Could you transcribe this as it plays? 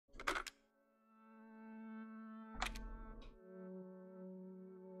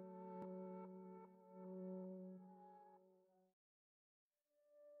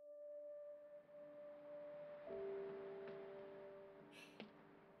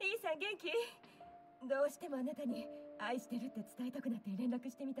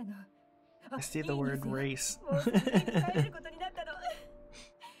I see the word race.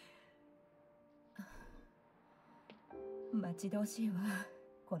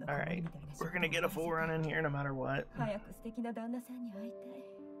 Alright, we're gonna get a full run in here no matter what.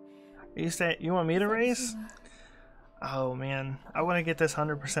 You want me to race? Oh man, I want to get this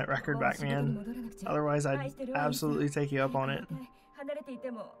 100% record back, man. Otherwise I'd absolutely take you up on it.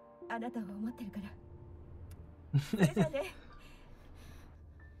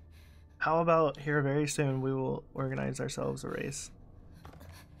 How about here very soon we will organize ourselves a race.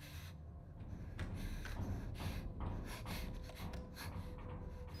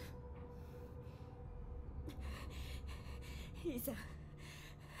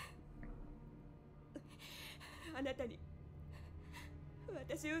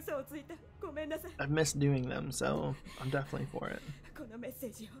 I've missed doing them, so I'm definitely for it.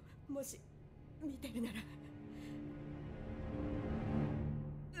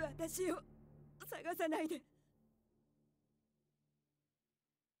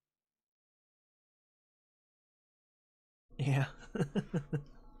 Yeah.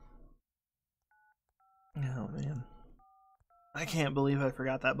 Oh man. I can't believe I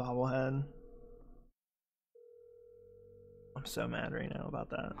forgot that bobblehead. I'm so mad right now about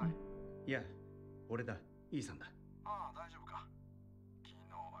that. Yeah, what da?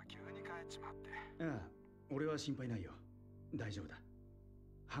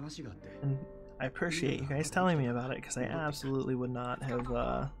 And I appreciate you guys telling me about it because I absolutely would not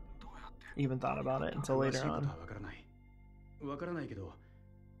have even thought about it until later on.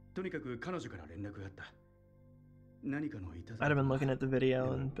 I'd have been looking at the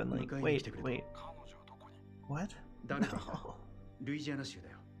video and been like, wait, what? No.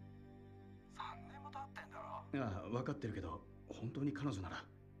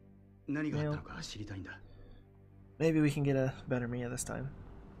 Maybe we can get a better Mia this time.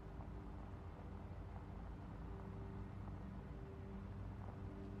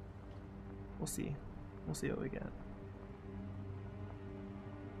 We'll see. We'll see what we get.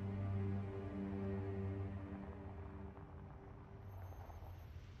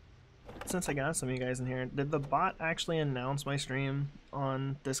 Since I got some of you guys in here, did the bot actually announce my stream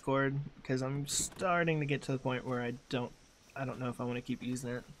on Discord? Because I'm starting to get to the point where I don't know if I want to keep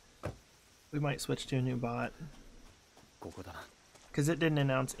using it. We might switch to a new bot. Because it didn't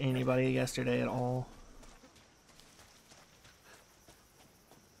announce anybody yesterday at all.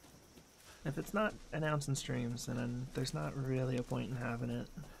 If it's not announcing streams, then there's not really a point in having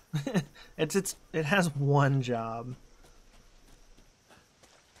it. It has one job.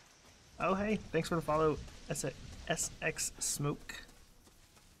 Oh hey, thanks for the follow, SX Smoke.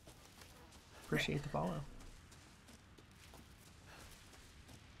 Appreciate the follow.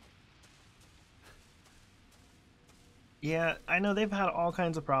 Yeah, I know they've had all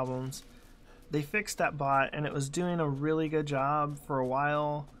kinds of problems. They fixed that bot and it was doing a really good job for a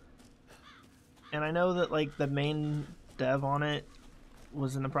while. And I know that like the main dev on it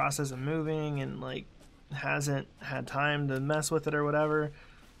was in the process of moving and like hasn't had time to mess with it or whatever.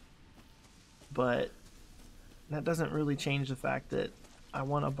 But that doesn't really change the fact that I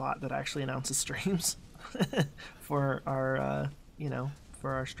want a bot that actually announces streams for our, you know,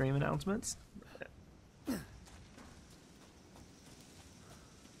 for our stream announcements.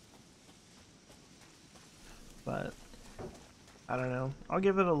 But I don't know. I'll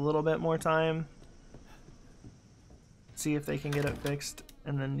give it a little bit more time. See if they can get it fixed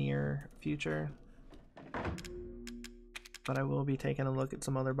in the near future. But I will be taking a look at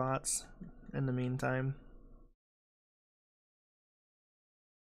some other bots in the meantime.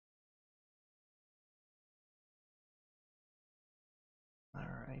 All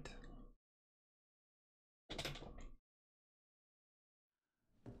right.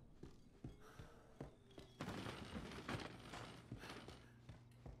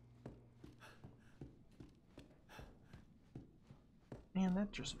 Man,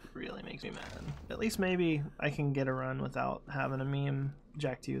 that just really makes me mad. At least maybe I can get a run without having a meme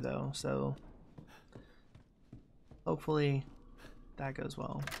Jack 2 though, so hopefully that goes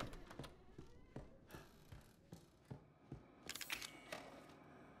well.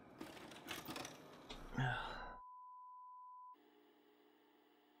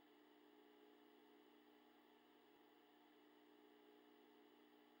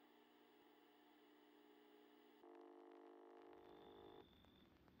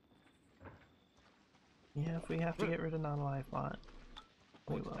 Yeah, if we have to get rid of non-alive bot,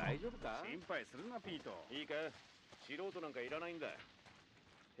 we will.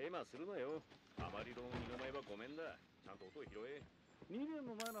 2年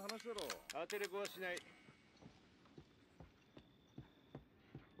も前の話だろ。当てれこはしない。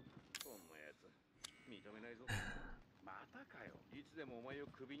こんなやつ認めないぞ。またかよ。いつでもお前を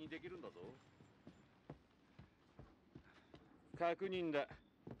クビにできるんだぞ。確認だ。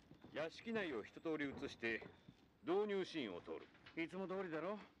屋敷内を一通り移して導入シーンを撮る。いつも通りだ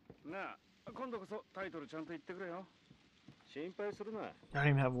ろ。なあ、今度こそタイトルちゃんと言ってくれよ。心配するな。I don't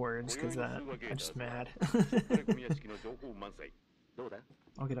even have words because I'm just mad. どうだ?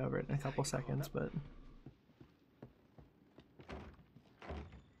 I'll get over it in a couple seconds, but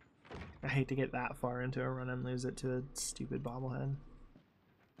I hate to get that far into a run and lose it to a stupid bobblehead.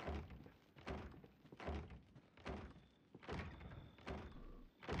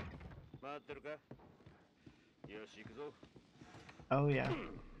 Oh yeah.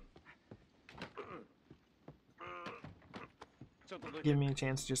 Give me a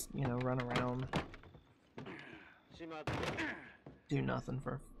chance to just, you know, run around, do nothing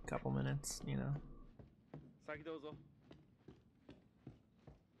for a couple minutes, you know.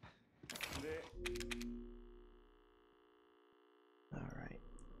 Alright.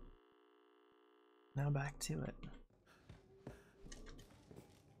 Now back to it.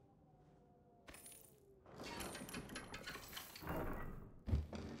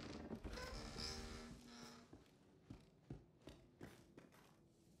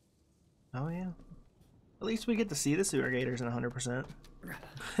 Oh yeah. At least we get to see the sewer gators in 100%.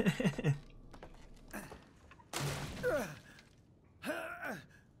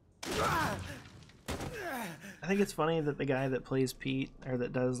 I think it's funny that the guy that plays Pete, or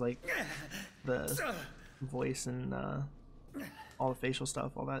that does like the voice and all the facial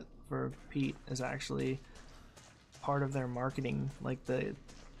stuff, all that for Pete, is actually part of their marketing, like the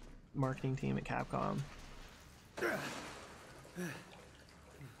marketing team at Capcom.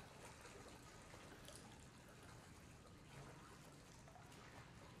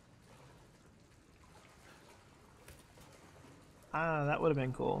 Ah, that would have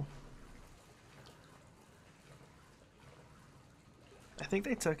been cool. I think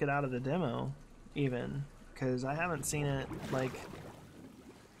they took it out of the demo, even, because I haven't seen it, like,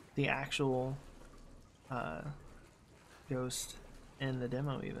 the actual ghost in the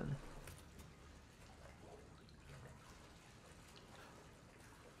demo, even.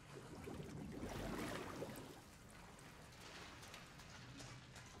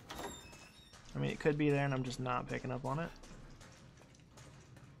 I mean, it could be there and I'm just not picking up on it.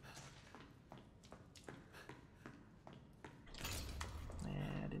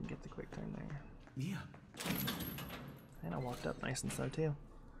 Mia. And I walked up nice and slow too.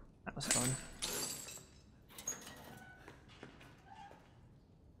 That was fun.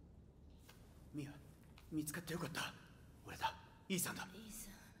 Mia, 見つかってよかった。俺だ。イーサンだ。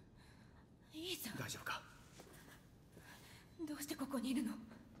イーサン。大丈夫か？どうしてここにいるの？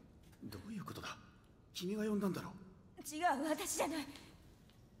どういうことだ？君が呼んだんだろ？違う、私じゃない。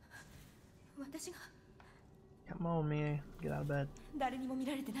私が。Come on, Mia. Get out of bed. 誰にも見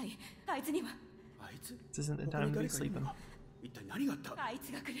られてない。あいつには。This isn't the time to be sleeping. 一体何があった？あい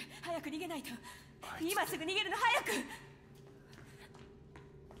つが来る。早く逃げないと。今すぐ逃げるの、早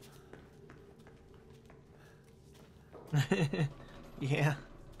く。Yeah.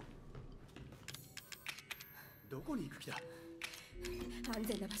 どこに行く気だ？安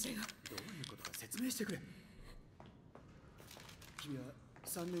全な場所よ。どういうことか説明してくれ。君は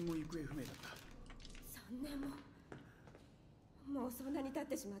3年も行方不明だった。3年も。もうそんなに経っ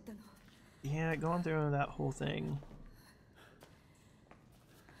てしまったの。Yeah, going through that whole thing.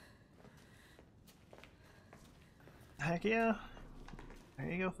 Heck yeah.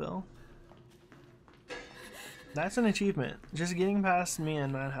 There you go, Phil. That's an achievement. Just getting past me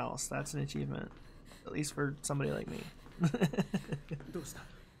in that house, that's an achievement. At least for somebody like me. どうした？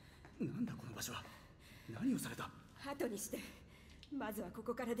なんだこの場所は？何をされた？後にして、まずはこ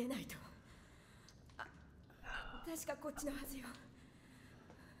こから出ないと。確かこっちのはずよ。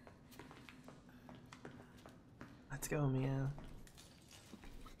Let's go, Mia.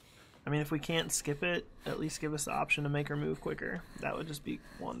 I mean, if we can't skip it, at least give us the option to make her move quicker. That would just be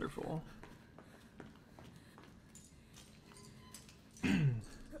wonderful.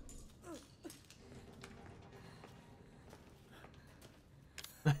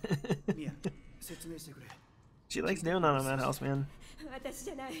 She likes doing that on that house, man. 私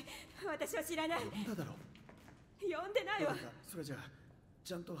じゃない。私は知らない。呼んだだろ。呼んでないわ。それじゃあ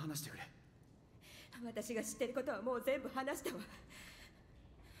ちゃんと話してくれ。私が知ってることはもう全部話したわ。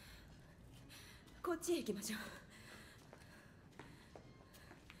こっちへ行きましょ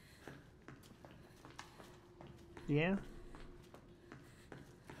う。Yeah.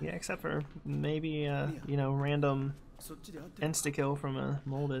 Yeah, except for maybe, you know, random そっちで会ってる。 insta kill from a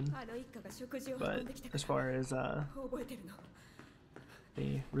molded. あの一家が食事を運 But んできたか as ら far as 覚えてるの。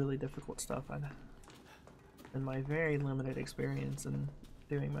 the really difficult stuff, in my very limited experience in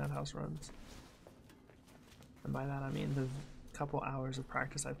doing Madhouse runs, and by that I mean the couple hours of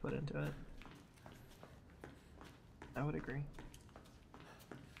practice I've put into it, I would agree.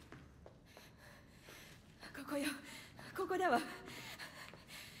 ここよ、ここだわ。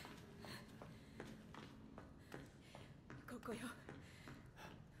ここよ。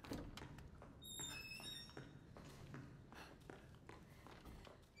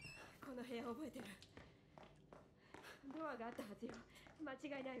この部屋覚えてる。ドアがあったはずよ。間違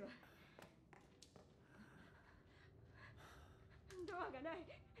いないわ。ドアがない。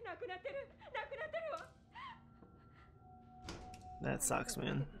なくなってる。なくなってるわ。 That sucks,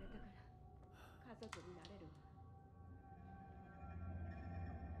 man. 家族になれるわ。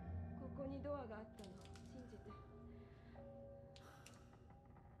ここにドアがあったの信じて。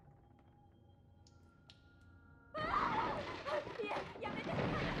いや、やめて。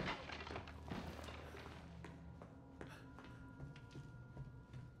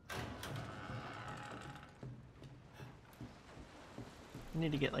I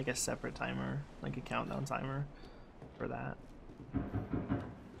need to get like a separate timer, like a countdown timer for that.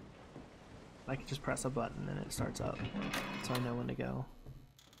 I can just press a button and it starts up, so I know when to go.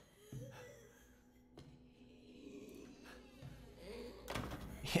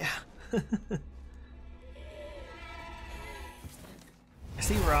 Yeah. I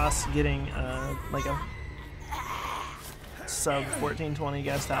see Ross getting like a sub 1420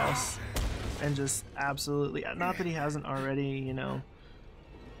 guest house and just absolutely, not that he hasn't already, you know,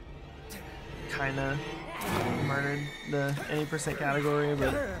 kind of murdered the any percent category,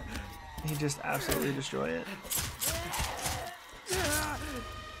 but he just absolutely destroy it.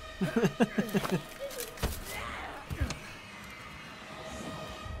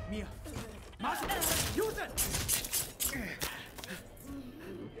 Mia, Marshall, use it.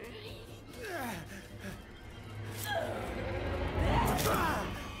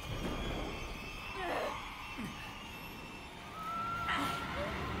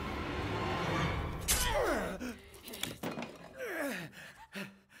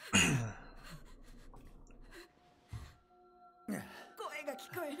 声が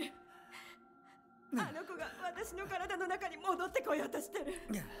聞こえる。あの子が私の体の中に戻ってこようとしてる。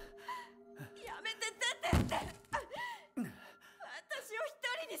やめて出てって。私を一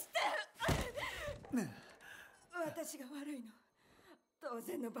人にして。私が悪いの。当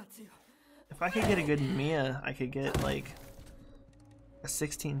然の罰よ。If I could get a good Mia, I could get like a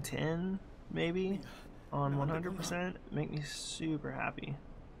 1610 maybe on 100%. Make me super happy.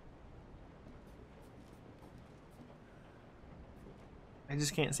 I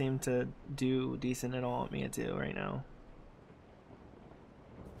just can't seem to do decent at all at Mia 2 right now.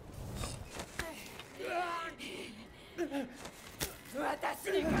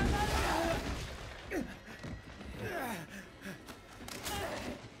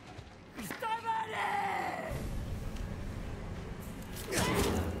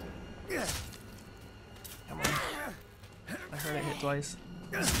 Come on. I heard it hit twice.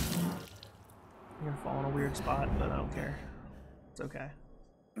 I'm gonna fall in a weird spot, but I don't care. It's okay.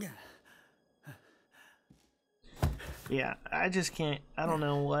 Yeah, I just can't, I don't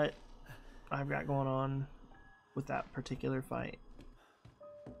know what I've got going on with that particular fight.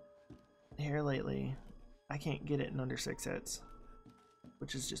 Here lately, I can't get it in under 6 hits,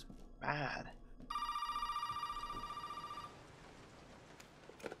 which is just bad.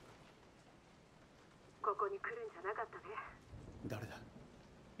 ここに来るんじゃなかったね。誰だ。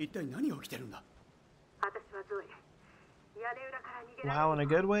一体何が起きてるんだ。私はゾエ。屋根裏から逃げられ Wow in a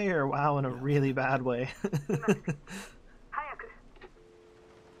good way or wow in a really bad way? 早く。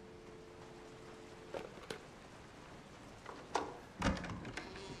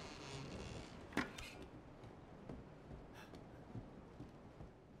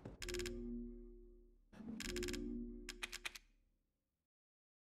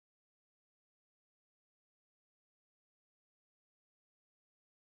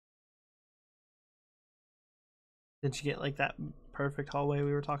Did you get like that perfect hallway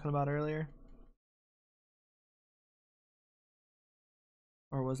we were talking about earlier?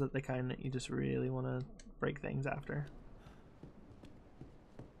 Or was it the kind that you just really want to break things after?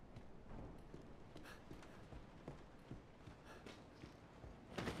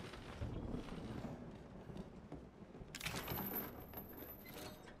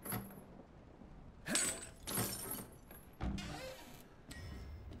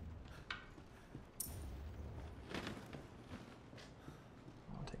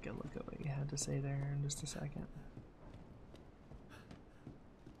 I'll take a look at what you had to say there in just a second.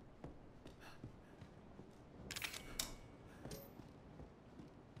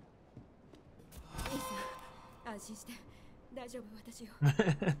 安心して大丈夫私よ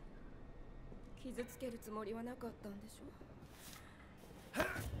傷つけるつもりはなかったんでしょよ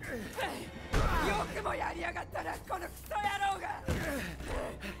くもやりやがったなこのクソ野郎が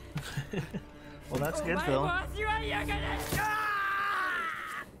Well, that's good, Phil.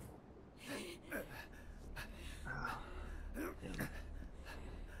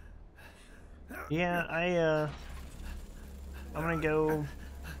 Yeah, I'm gonna go.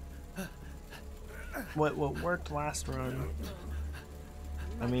 What worked last run?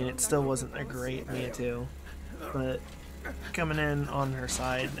 I mean, it still wasn't a great Mewtwo, but coming in on her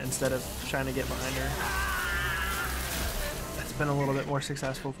side instead of trying to get behind her, that's been a little bit more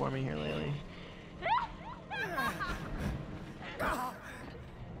successful for me here lately.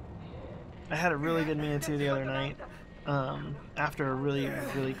 I had a really good Mewtwo the other night, after a really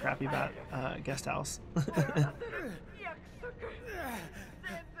crappy guest house.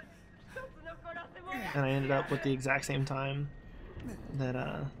 And I ended up with the exact same time that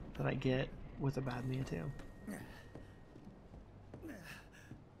I get with a bad Mewtwo.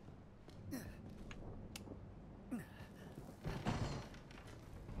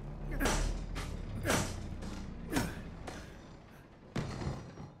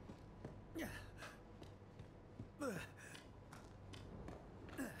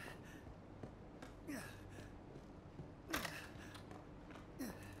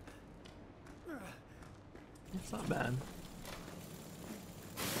 It's not bad.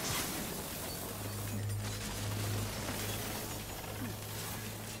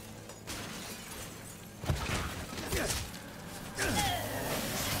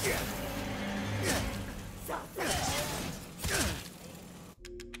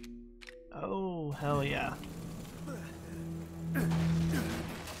 Oh, hell yeah.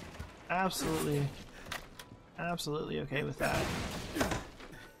 Absolutely okay with that.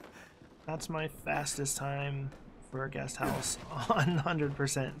 That's my fastest time for a guest house on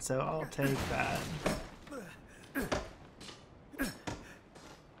 100%, so I'll take that.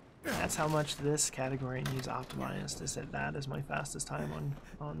 That's how much this category needs optimized, is that is my fastest time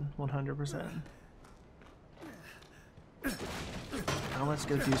on 100%. Now let's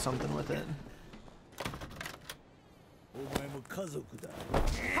go do something with it.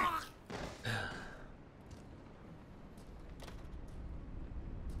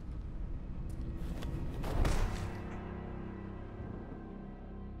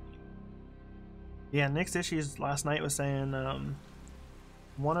 Yeah, NixIssues last night was saying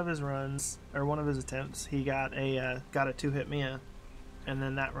one of his runs, or one of his attempts, he got a 2-hit Mia, and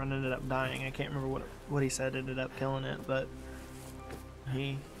then that run ended up dying. I can't remember what he said ended up killing it, but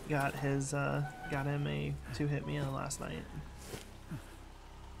he got him a 2-hit Mia last night.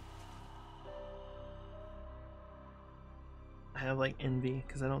 I have like envy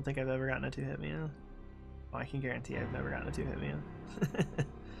because I don't think I've ever gotten a 2-hit Mia. Well, I can guarantee I've never gotten a 2-hit Mia.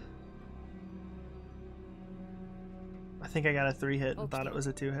 I think I got a 3-hit and thought it was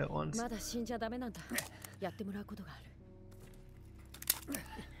a 2-hit once.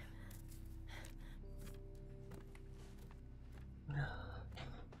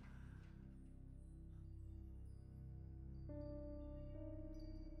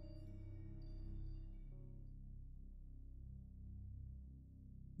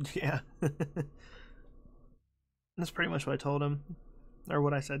 Yeah. That's pretty much what I told him, or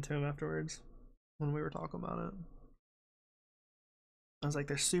what I said to him afterwards when we were talking about it. I was like,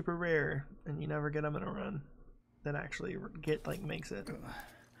 they're super rare, and you never get them in a run that actually makes it.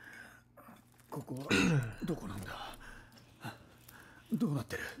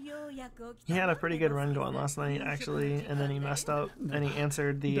 He had a pretty good run going last night, actually, and then he messed up, and he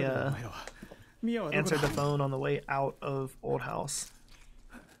answered the phone on the way out of Old House,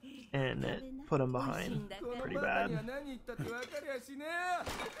 and it put him behind pretty bad.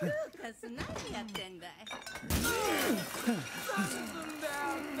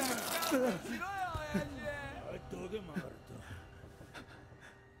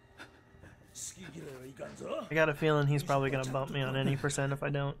 I got a feeling he's probably gonna bump me on any percent if I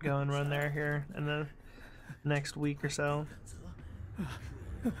don't go and run there here in the next week or so.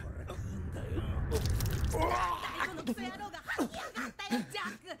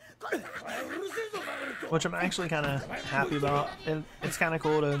 Which I'm actually kind of happy about, and it's kind of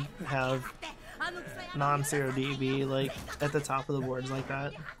cool to have non-zero DB like at the top of the boards like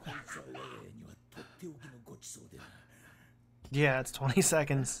that. Yeah, it's 20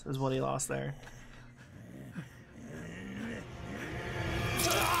 seconds is what he lost there.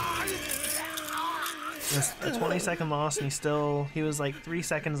 It's a 20-second loss, and he was like 3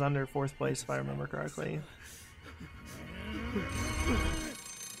 seconds under 4th place if I remember correctly.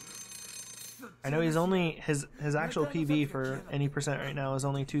 I know he's only his actual PB for any percent right now is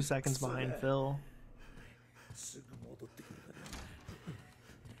only 2 seconds behind Phil.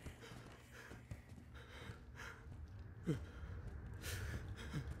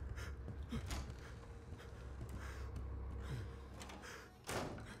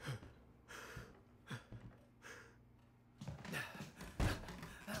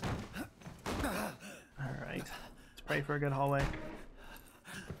 Alright, let's pray for a good hallway.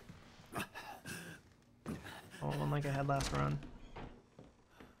 Oh, one like I had last run.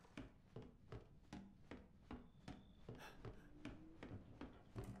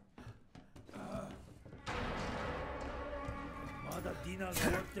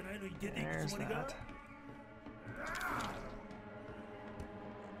 There's that.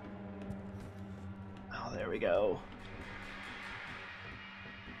 Oh, there we go.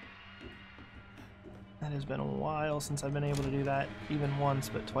 That has been a while since I've been able to do that even once,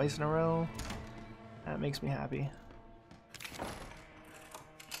 but twice in a row. That makes me happy.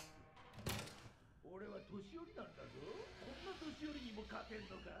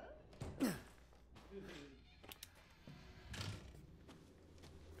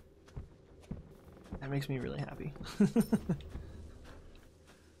 That makes me really happy.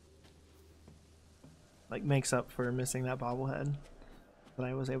 Like, makes up for missing that bobblehead. But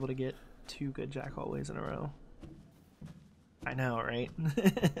I was able to get 2 good jack hallways in a row. I know, right?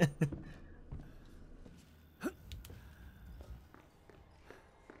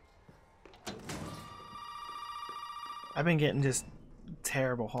 I've been getting just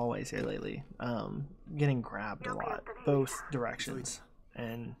terrible hallways here lately. Getting grabbed a lot, both directions.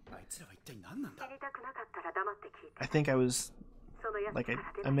 And I think I was, like,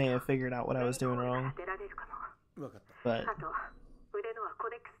 I may have figured out what I was doing wrong. But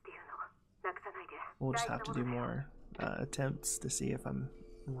we'll just have to do more attempts to see if I'm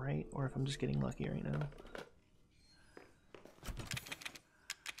right or if I'm just getting lucky right now.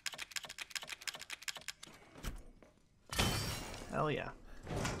 Hell yeah.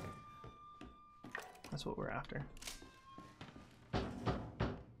 That's what we're after.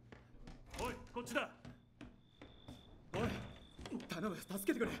 Oi, こっちだ。おい、頼む、助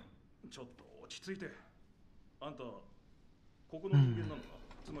けてくれ。ちょっと落ち着いて。あんた、ここの人間なのか？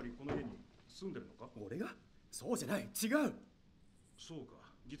つまりこの家に住んでるのか？俺が？そうじゃない、違う。そうか。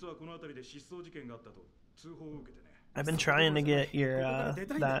実はこの辺りで失踪事件があったと通報を受けてね。I've been trying to get your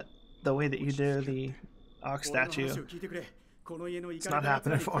the way that you do the ox statue. It's not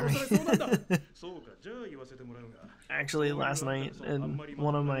happening for me. Actually, last night in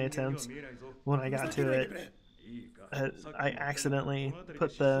one of my attempts, when I got to it, I accidentally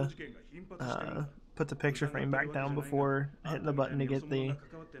put the picture frame back down before hitting the button to get the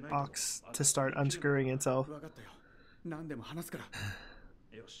ox to start unscrewing itself.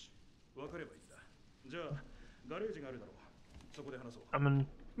 I'm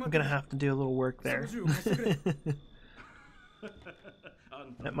gonna have to do a little work there.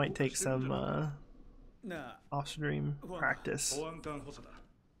 That might take some off-stream practice.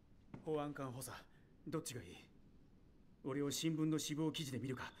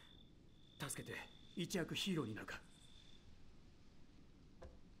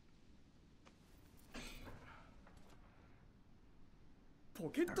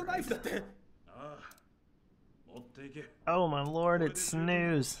 Oh my lord, it's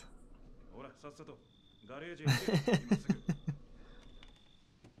Snooze.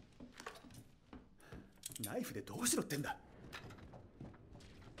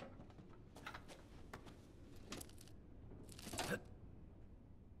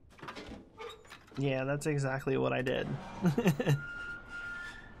 Yeah, that's exactly what I did.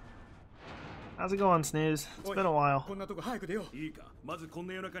 How's it going, Snooze? It's been a while.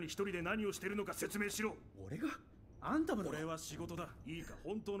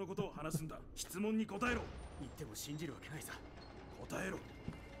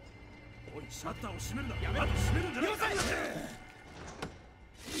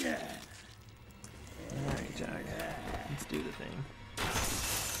 Alright, Jack. Let's do the thing.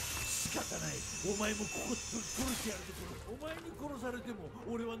 Yeah,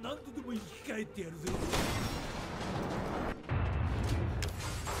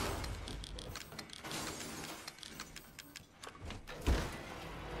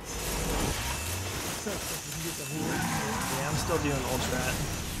 I'm still doing old strat.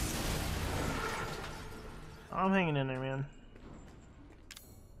 I'm hanging in there, man.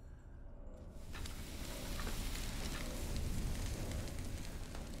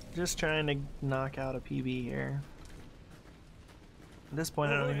 Just trying to knock out a PB here. At this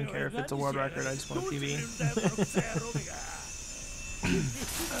point, I don't even care if it's a world record, I just want a PB.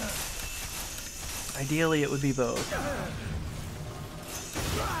 Ideally, it would be both.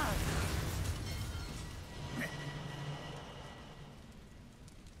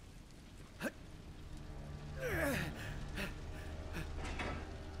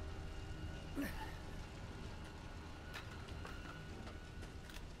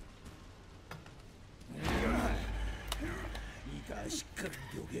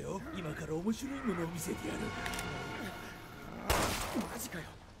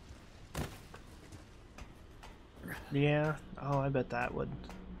 Yeah, oh, I bet that would.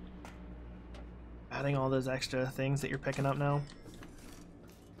 Adding all those extra things that you're picking up now.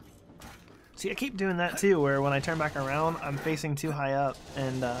 See, I keep doing that too, where when I turn back around, I'm facing too high up,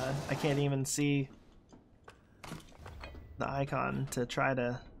 and I can't even see the icon to try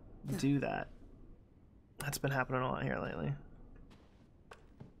to do that. That's been happening a lot here lately.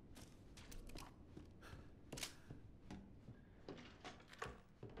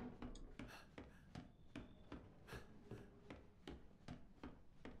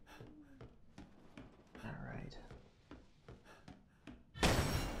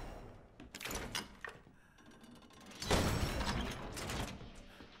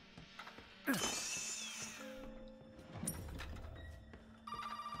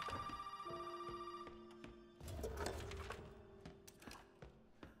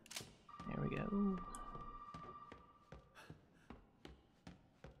 There we go.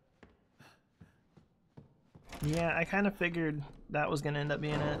 Yeah, I kind of figured that was going to end up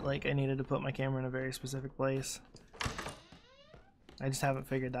being it. Like, I needed to put my camera in a very specific place. I just haven't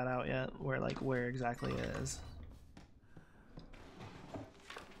figured that out yet, where exactly it is.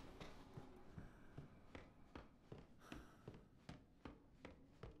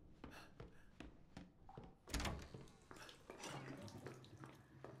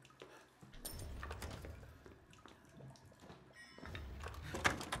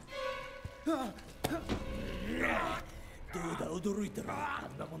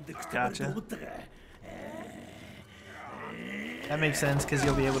 Gotcha. That makes sense because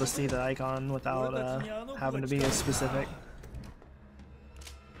you'll be able to see the icon without having to be as specific.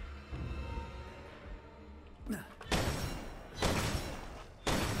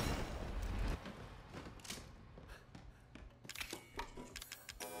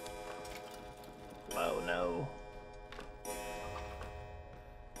 Oh no.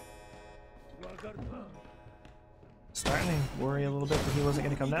 Starting to worry a little bit that he wasn't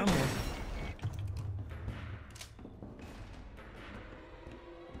going to come down here.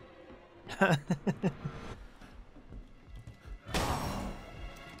 All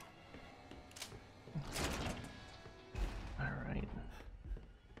right.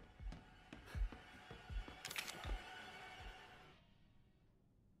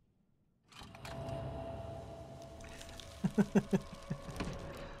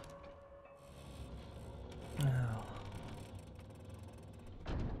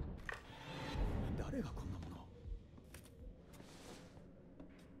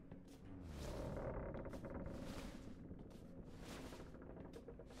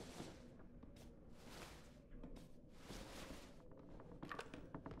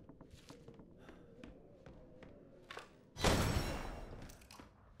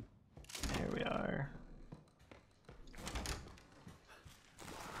 Here we are.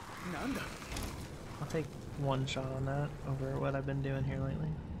 I'll take one shot on that over what I've been doing here lately.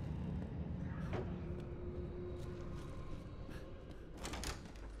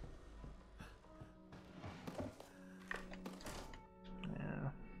 Yeah.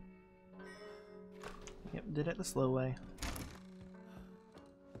 Yep, did it the slow way.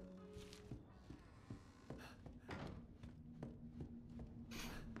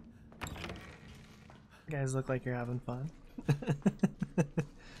 You guys look like you're having fun.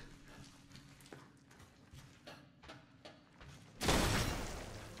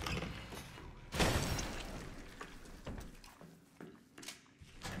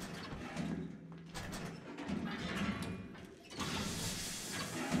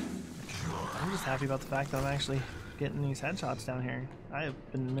 I'm just happy about the fact that I'm actually getting these headshots down here. I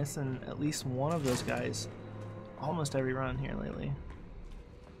have been missing at least one of those guys almost every run here lately.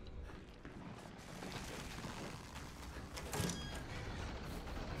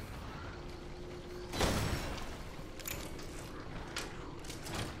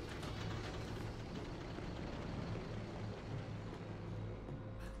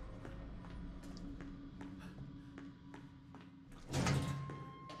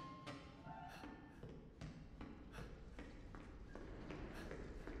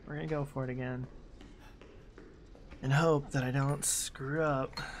 We're gonna go for it again and hope that I don't screw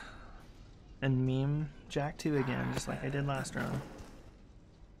up and meme Jack 2 again, just like I did last round.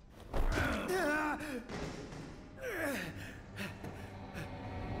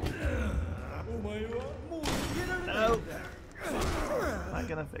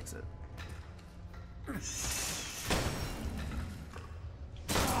 gonna fix it. Are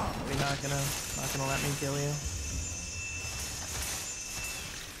we not gonna let me kill you?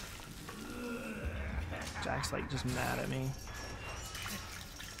 Jack's like just mad at me.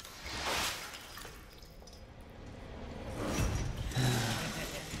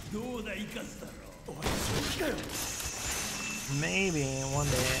 Maybe one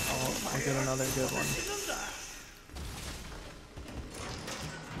day I'll get another good one.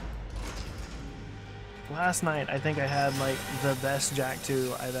 Last night I think I had like the best Jack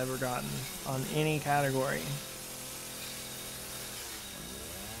 2 I've ever gotten on any category.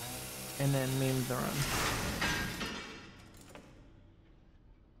 And then memed the run.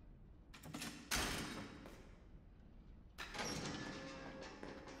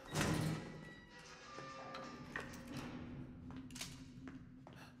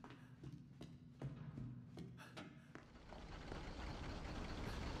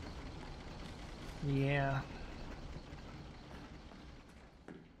 Yeah.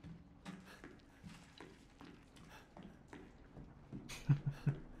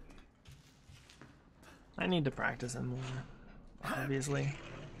 I need to practice him more, obviously.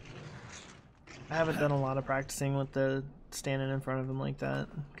 I haven't done a lot of practicing with the standing in front of him like that,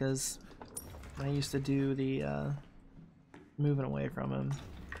 because I used to do the moving away from him.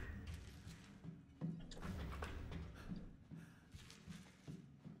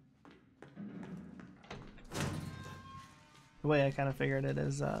 The way I kind of figured it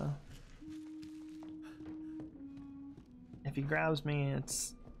is, if he grabs me,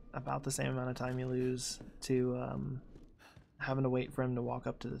 it's about the same amount of time you lose to having to wait for him to walk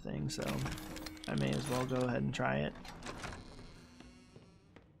up to the thing, so I may as well go ahead and try it.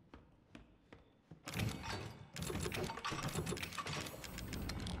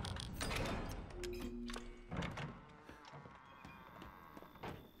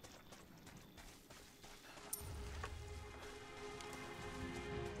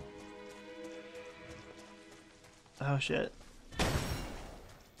 Oh shit.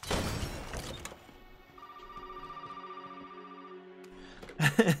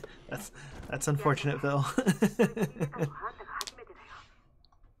 that's unfortunate, Phil.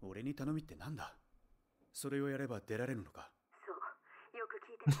 俺に頼みってなんだ？それをやれば出られるのか？そう、よく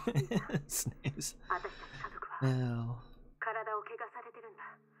聞いてほしいんだ。 Snooze. 私たち家族は No. 体を怪我されてるんだ。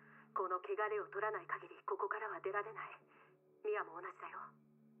この汚れを取らない限りここからは出られない。ミアも同じだよ。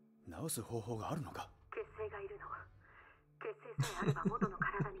治す方法があるのか？血清がいるの。血清さえあれば元の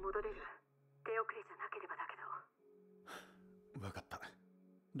体に戻れる。手遅れじゃなければだけど。わかった。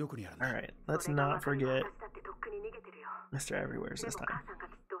どこにあるんだ？ Alright, let's not forget Mr. Everywhere's this time.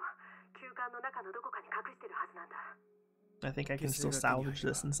 I think I can still salvage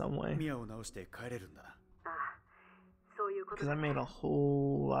this in some way. ミアを直して帰れるんだな。 Because I made a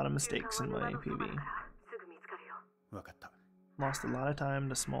whole lot of mistakes in my PB. わかった。 Lost a lot of time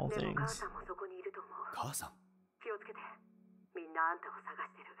to small things. 母さん。 気をつけて。みんなあんたを探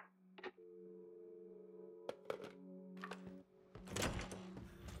してる。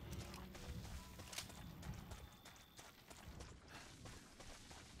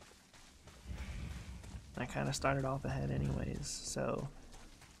 I kind of started off ahead anyways, so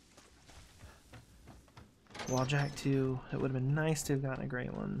while Jack 2, it would have been nice to have gotten a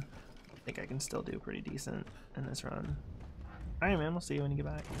great one. I think I can still do pretty decent in this run. Alright man, we'll see you when you get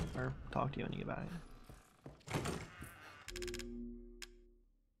back, or talk to you when you get back.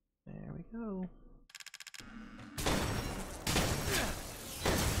 There we go.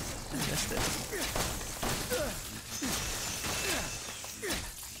 I missed it.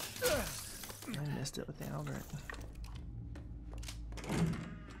 I missed it with the Albert.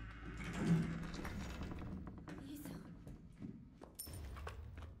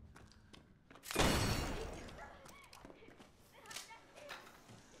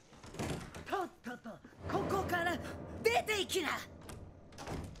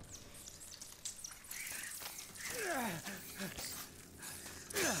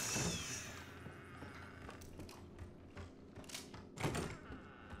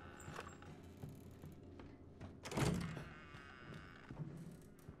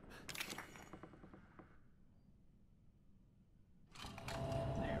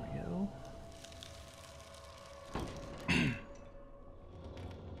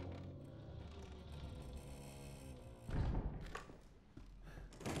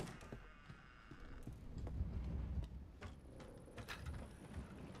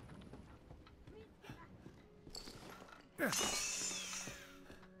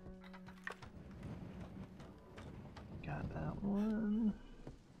 Got that one.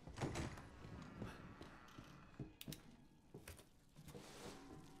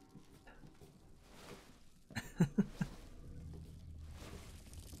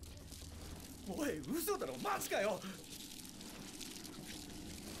 だろマジかよ。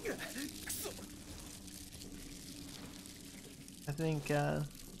くそ。 I think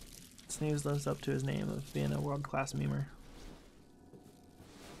Snooze lives up to his name of being a world-class memer.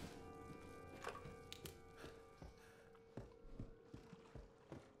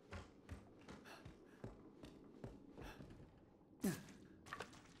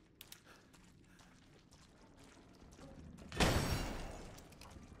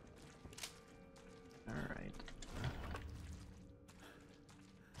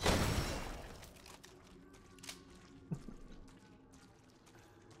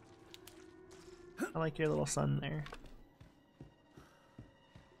 I like your little sun there.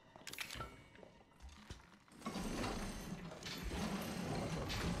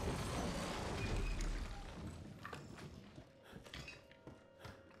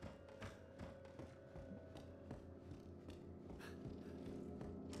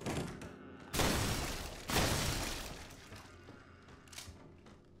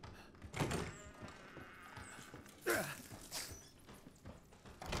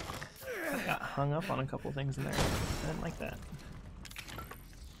 Hung up on a couple things in there. I didn't like that.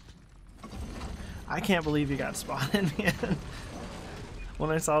 I can't believe you got spotted, man. When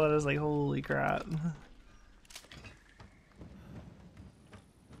I saw that, I was like, holy crap.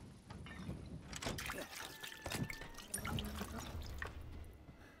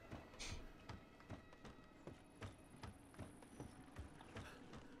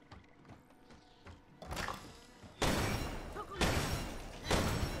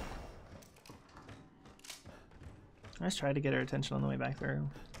 I just tried to get her attention on the way back through.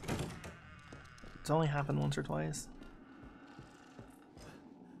 It's only happened once or twice.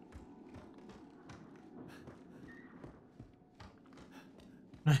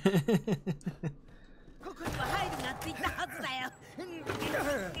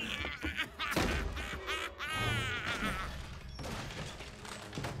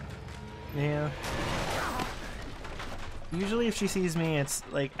 Yeah. Usually if she sees me, it's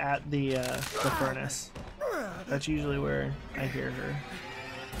like at the furnace. That's usually where I hear her.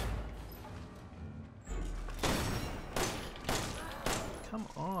 Come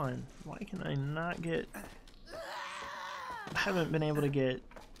on. Why can I not get... I haven't been able to get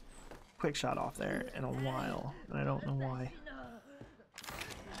quick shot off there in a while, and I don't know why.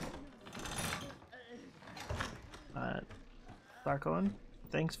 Darkon,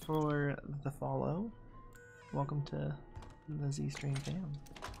 thanks for the follow. Welcome to the Z-Stream fam.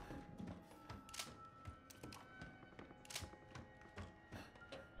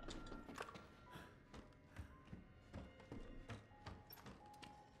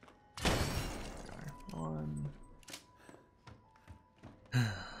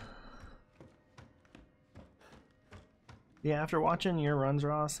 Yeah, after watching your runs,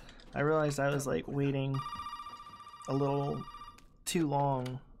 Ross, I realized I was like waiting a little too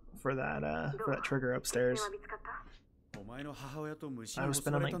long for that trigger upstairs. I was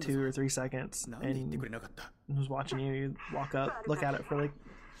spending like 2 or 3 seconds and was watching you walk up, look at it for like,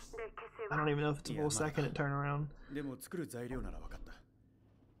 I don't even know if it's a full second and turn around.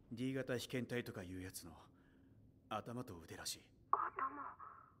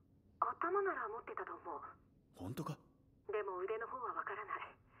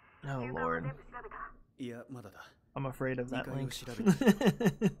 Oh Lord. I'm afraid of that link.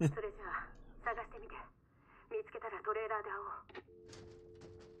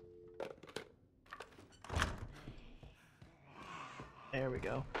 There we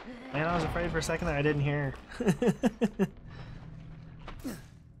go. Man, I was afraid for a second there I didn't hear.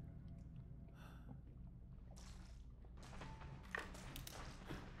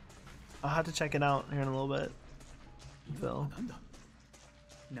 I'll have to check it out here in a little bit, Phil.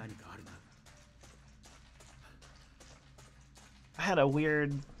 I had a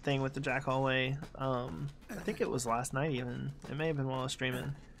weird thing with the Jack Hallway. I think it was last night even. It may have been while I was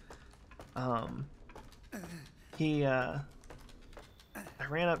streaming. I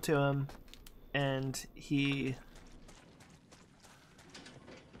ran up to him and he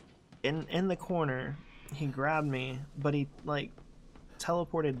in the corner he grabbed me, but he like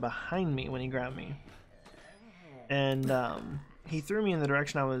teleported behind me when he grabbed me, and he threw me in the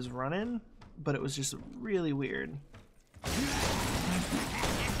direction I was running, but it was just really weird.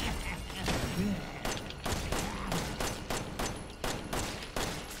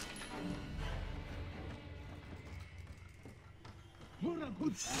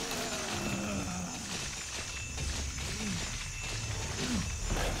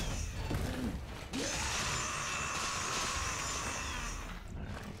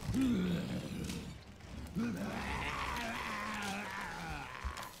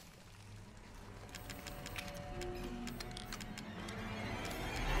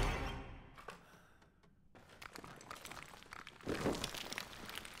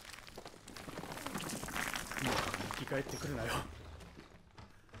 返ってくるなよ。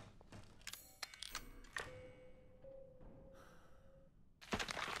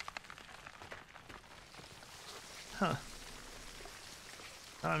Huh.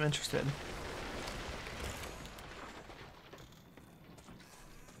 I'm interested.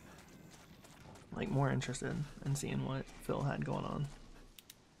 Like, more interested in seeing what Phil had going on.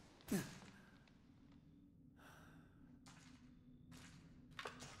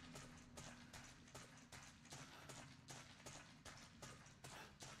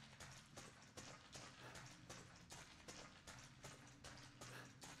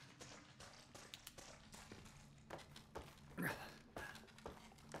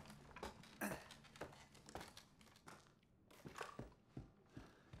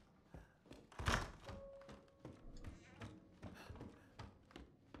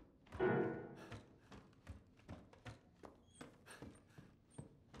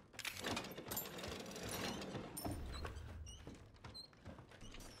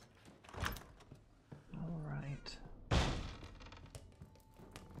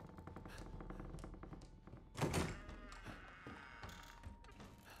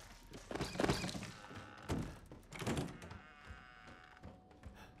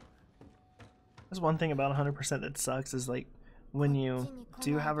 There's one thing about 100% that sucks is like when you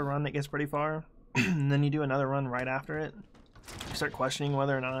do have a run that gets pretty far and then you do another run right after it, you start questioning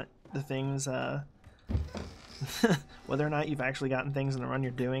whether or not the things whether or not you've actually gotten things in the run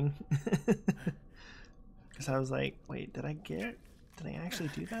you're doing. Because I was like, wait, did I actually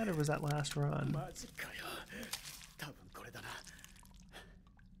do that, or was that last run?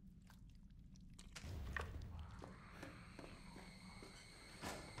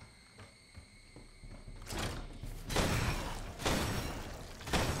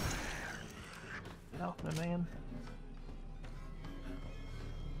 Get off my man.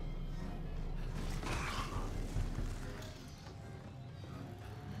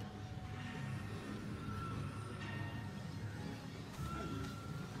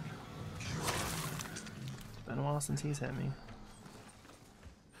 It's been a while since he's hit me.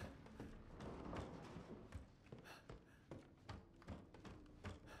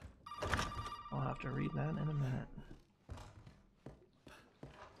 I'll have to read that in a minute.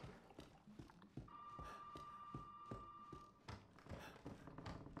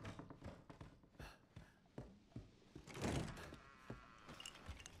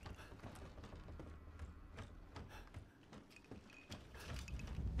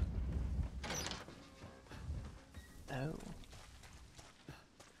 Oh.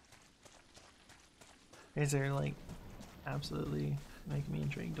 These are like absolutely making me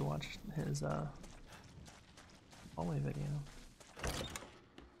intrigued to watch his hallway video.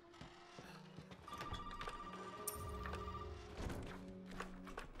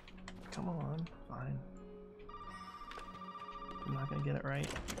 Come on, fine. I'm not gonna get it right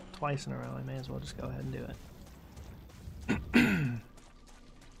twice in a row. I may as well just go ahead and do it.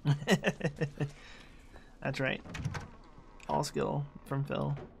 That's right. All skill from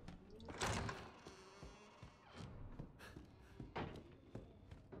Phil.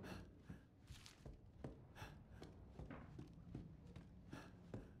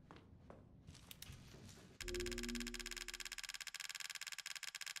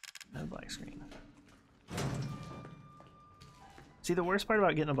 No black screen. See, the worst part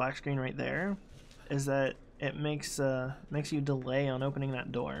about getting a black screen right there is that it makes you delay on opening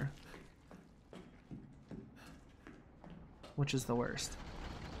that door, which is the worst.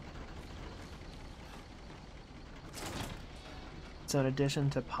 So in addition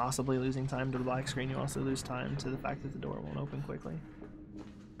to possibly losing time to the black screen, you also lose time to the fact that the door won't open quickly.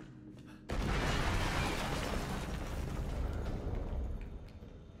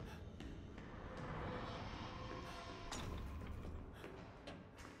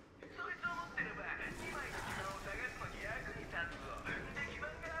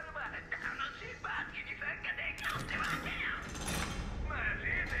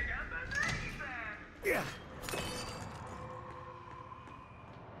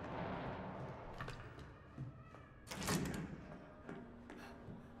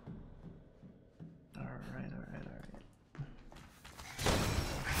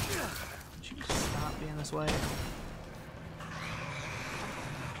 This way.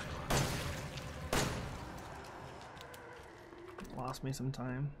 Lost me some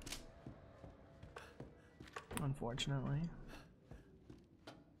time, unfortunately.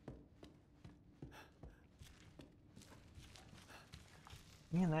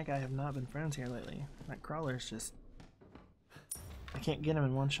 Me and that guy have not been friends here lately. That crawler's just... I can't get him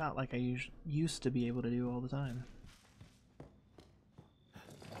in one shot like I used to be able to do all the time.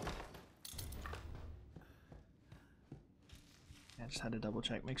 I just had to double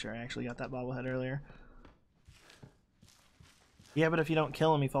check, make sure I actually got that bobblehead earlier. Yeah, but if you don't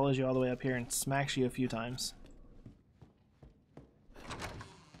kill him, he follows you all the way up here and smacks you a few times.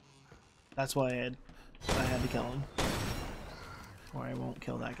 That's why I had to kill him. Or I won't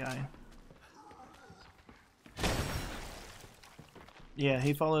kill that guy. Yeah,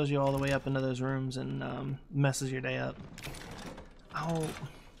 he follows you all the way up into those rooms and messes your day up. Oh.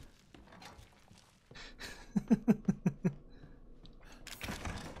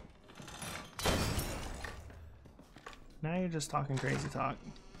 Now you're just talking crazy talk.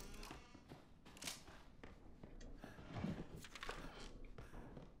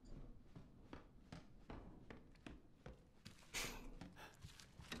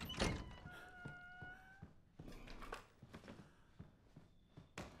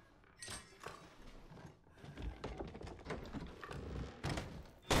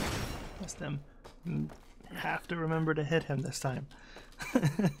 Must him. Have to remember to hit him this time.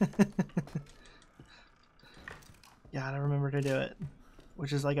 Gotta remember to do it.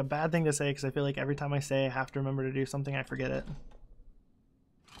 Which is like a bad thing to say because I feel like every time I say I have to remember to do something, I forget it.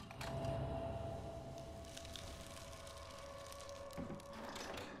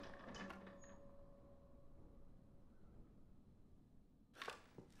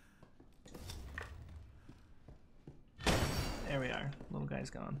 There we are. Little guy's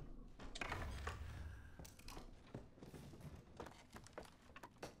gone.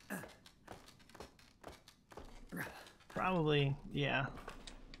 Probably, yeah.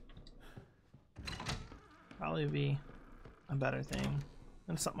 Probably be a better thing.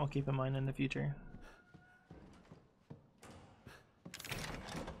 And something I'll keep in mind in the future.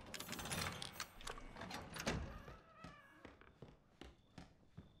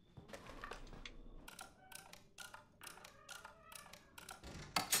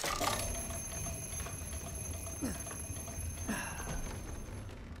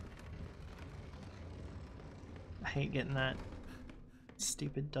 I hate getting that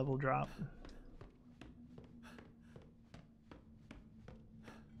stupid double drop.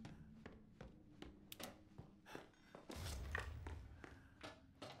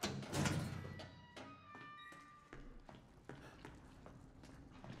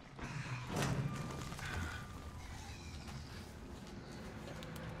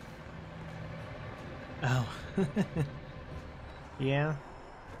 Oh. Yeah.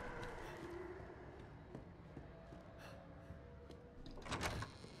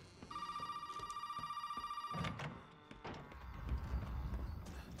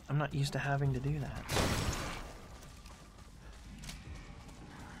 I'm not used to having to do that.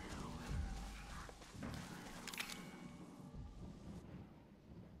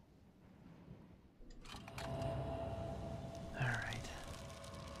 All right.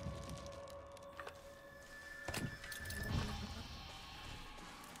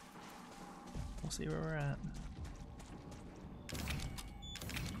 We'll see where we're at.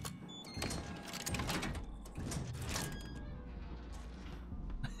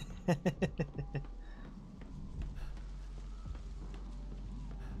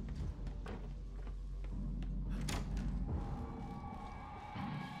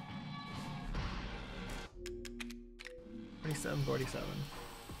 $47.47.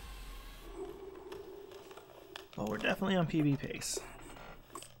 Well, we're definitely on PB pace.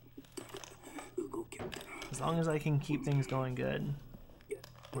 As long as I can keep things going good,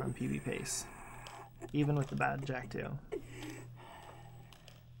 we're on PB pace. Even with the bad Jack 2.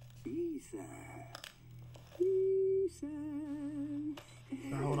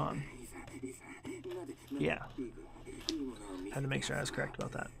 Or hold on. Yeah. Had to make sure I was correct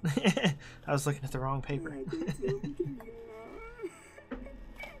about that. I was looking at the wrong paper.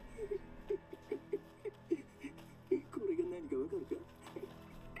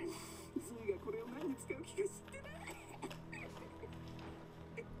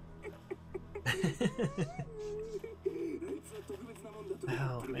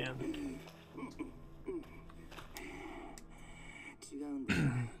 Oh man.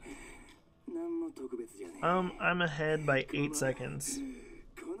 I'm ahead by 8 seconds,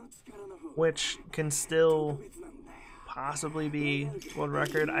 which can still possibly be world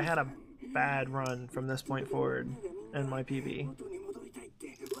record. I had a bad run from this point forward in my PB.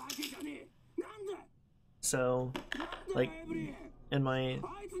 So, like, in my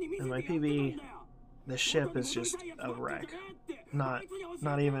PB, the ship is just a wreck. Not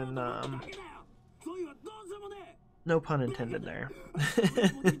even, no pun intended there.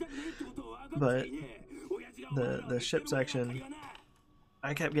 But the ship section,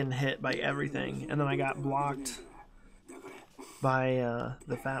 I kept getting hit by everything, and then I got blocked by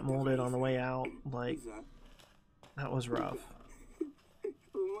the fat molded on the way out. Like, that was rough.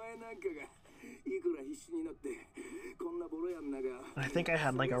 I think I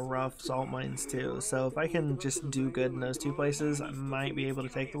had like a rough salt mines too, so if I can just do good in those two places, I might be able to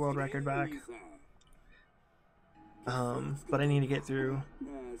take the world record back. But I need to get through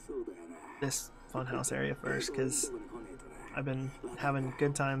this funhouse area first, because I've been having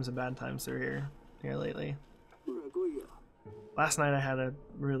good times and bad times through here lately. Last night I had a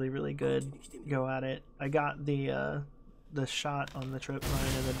really good go at it. I got the shot on the trip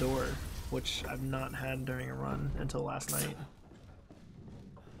mine in the door, which I've not had during a run until last night.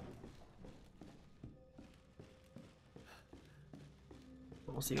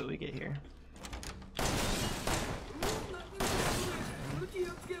 We'll see what we get here.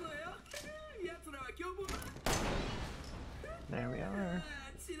 There we are.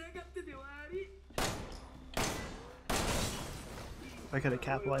 If I could have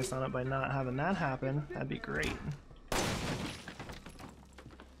capitalized on it by not having that happen, that'd be great.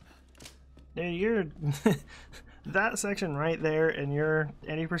 Dude, you're that section right there and your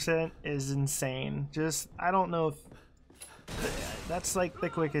 80% is insane. Just, I don't know if that's like the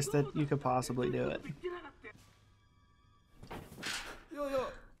quickest that you could possibly do it. Yo,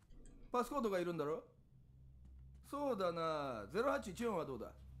 passcode がいるんだろ? そうだな、0814はどう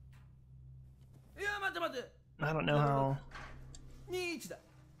だ? いや、待って。 I don't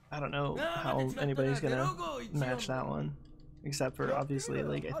know how anybody's gonna match that one, except for obviously,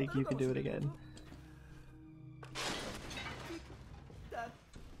 like, I think you could do it again.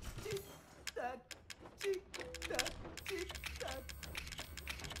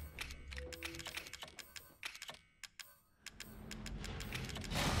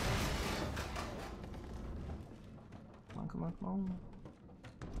 Come on.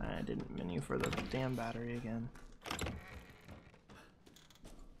 I didn't menu for the damn battery again.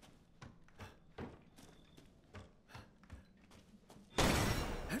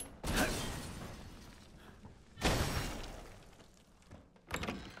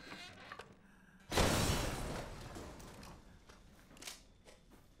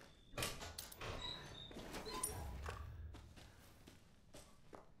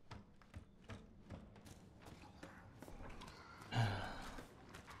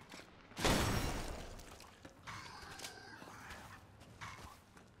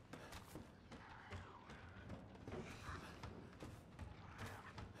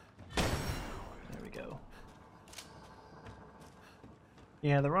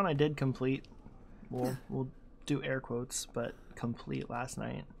 Yeah, the run I did complete, we'll do air quotes, but complete last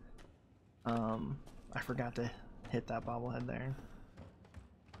night. I forgot to hit that bobblehead there.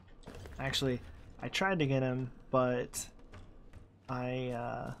 Actually, I tried to get him, but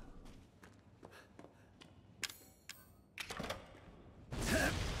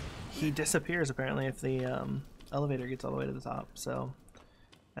he disappears apparently if the elevator gets all the way to the top, so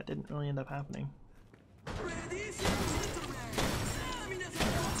that didn't really end up happening.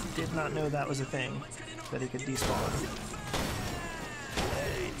 Did not know that was a thing, that he could despawn.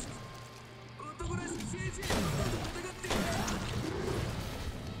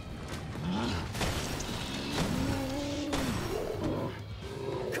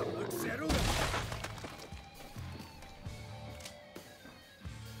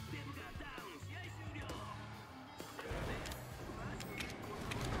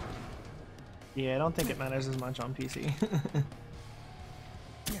 Yeah, I don't think it matters as much on PC.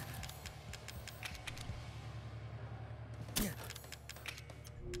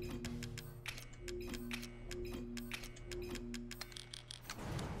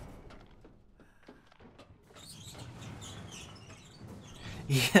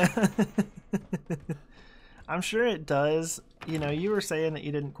 Yeah. I'm sure it does. You know, you were saying that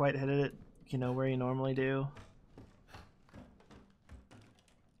you didn't quite hit it, you know, where you normally do.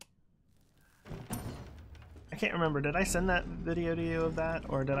 I can't remember. Did I send that video to you of that,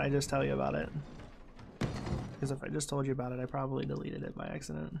 or did I just tell you about it? Because if I just told you about it, I probably deleted it by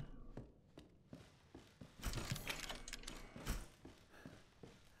accident.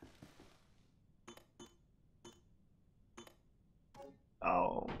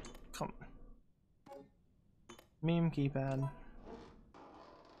 Oh, come on. Meme keypad.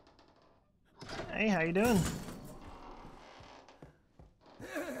 Hey, how you doing?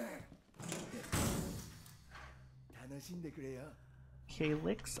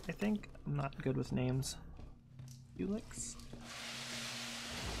 Helix, I think. I'm not good with names. Helix?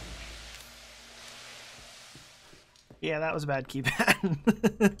 Yeah, that was a bad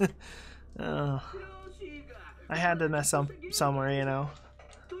keypad. I had to mess up somewhere, you know.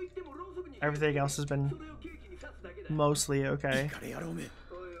 Everything else has been mostly okay.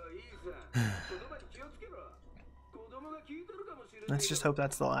 Let's just hope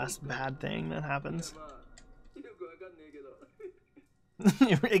that's the last bad thing that happens.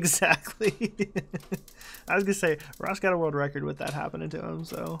 Exactly. I was gonna say Ross got a world record with that happening to him,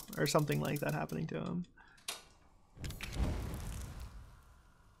 so, or something like that happening to him.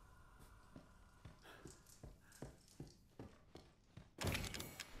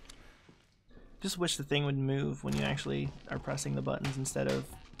 Just wish the thing would move when you actually are pressing the buttons instead of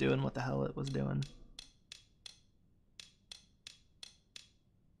doing what the hell it was doing.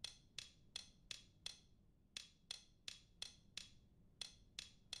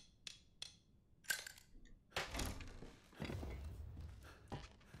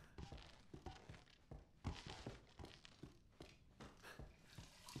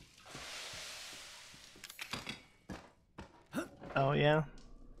 Oh yeah.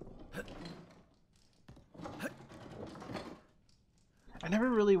 I never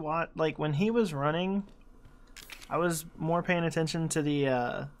really watched, like, when he was running, I was more paying attention to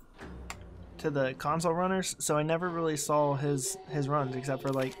the console runners, so I never really saw his runs except for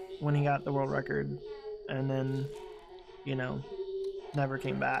like when he got the world record and then, you know, never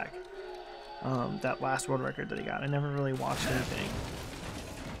came back. That last world record that he got, I never really watched anything.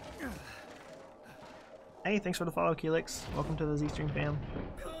 Hey, thanks for the follow, Keelix. Welcome to the Z-Stream fam.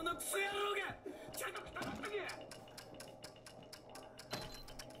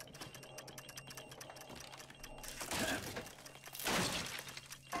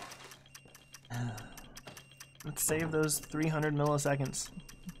 Let's save those 300 milliseconds.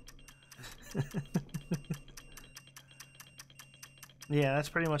 Yeah, that's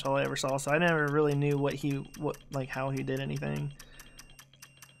pretty much all I ever saw, so I never really knew how he did anything.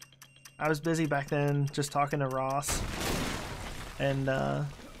 I was busy back then just talking to Ross and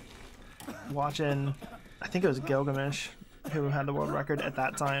watching, I think it was Gilgamesh who had the world record at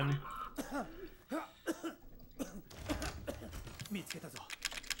that time.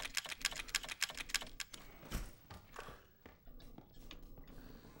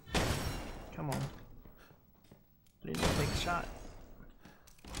 Come on. I didn't even take the shot.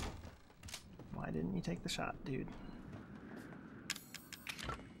 Why didn't you take the shot, dude?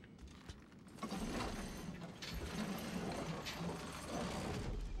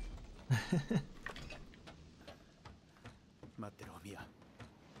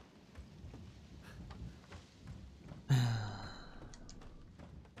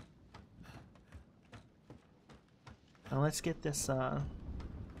 Now let's get this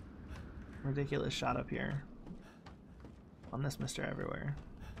ridiculous shot up here on this Mr. Everywhere.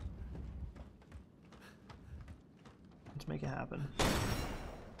 Let's make it happen.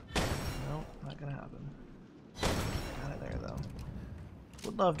 Nope, not gonna happen. Got it there though.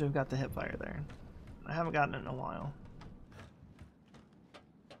 Would love to have got the hip fire there. I haven't gotten it in a while.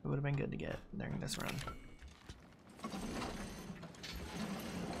 It would have been good to get during this run.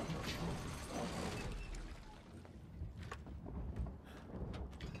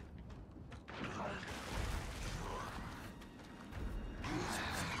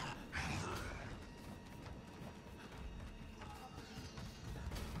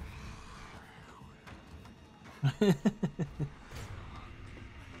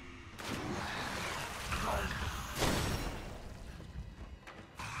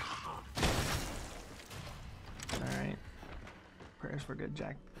 Alright. Prayers for good,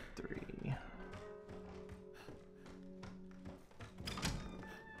 Jack 3.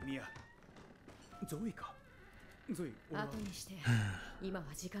 Mia. Zoe か。ゾイ、俺は後にして、今は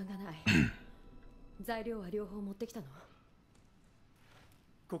時間がない。材料は両方持ってきたの？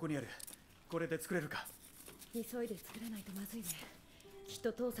ここにある。これで作れるか。急いで作らないとまずいね。きっ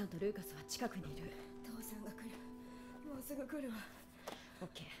と父さんとルーカスは近くにいる。父さんが来る。もうすぐ来るわ。オッ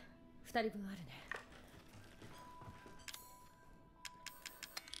ケー。2人分あるね。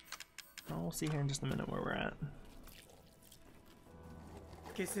We'll see here in just a minute where we're at.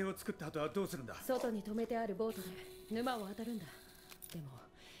 結成を作った後はどうするんだ。外に止めてあるボートで沼を渡るんだ。でも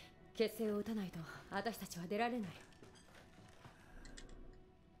結成を打たないと私たちは出られない。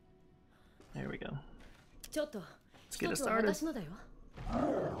There we go. ちょっと。Let's get it 一つは started. 私のだよ。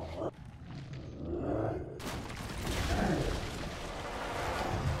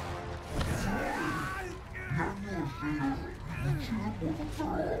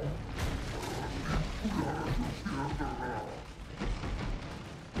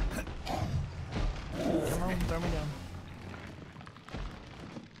Come on, throw me down.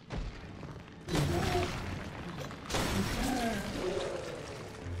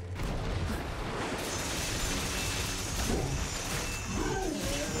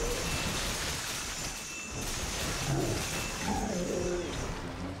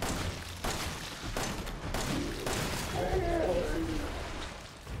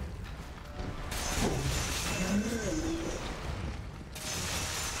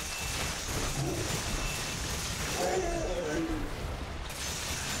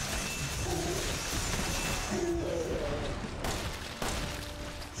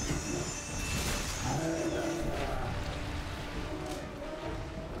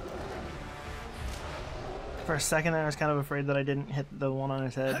 second there, I was kind of afraid that I didn't hit the one on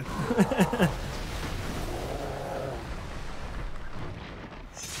his head.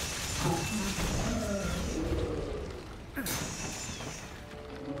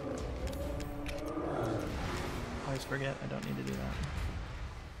 Always forget I don't need to do that.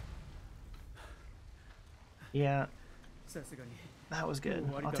 Yeah, that was good.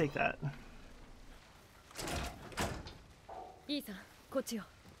 I'll take that. いいさん、こっちよ。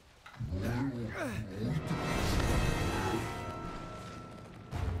こ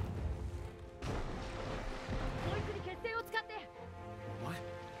いつに決定を使って。お前、こ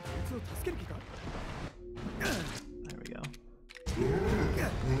いつを助ける気か? There we go.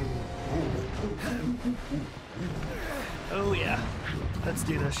 Oh yeah, let's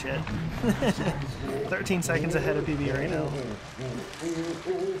do this shit. 13 seconds ahead of PB right now.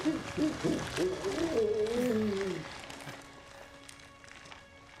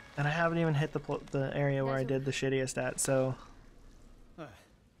 And I haven't even hit the area where I did the shittiest at, so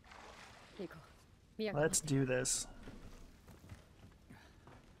let's do this.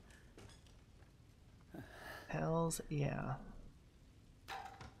 Hells yeah.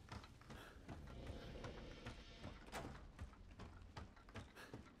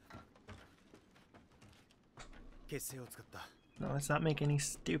 No, let's not make any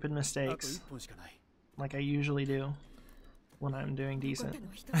stupid mistakes like I usually do when I'm doing decent.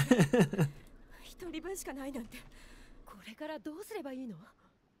 一人分しかないなんて、これからどうすればいいの?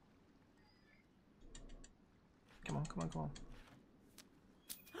 Come on, come on, come on.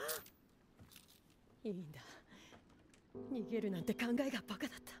 いいんだ。逃げるなんて考えがバカだっ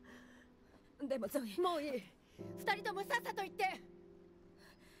た。でもゾイ、もういい。二人ともさっさと行って。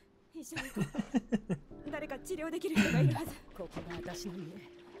一緒に行こう。誰か治療できる人がいるはず。ここが私の家。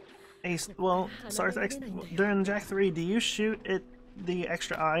Ace, well, Sarthex, during Jack 3, do you shoot at the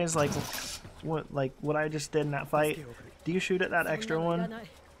extra eyes like what I just did in that fight? Do you shoot at that extra one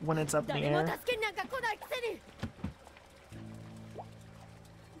when it's up in the air?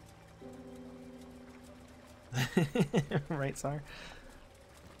 Right, Sar?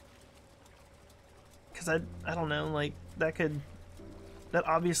 Because I don't know, like that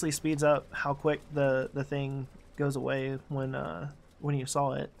obviously speeds up how quick the thing goes away when you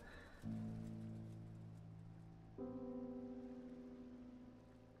saw it.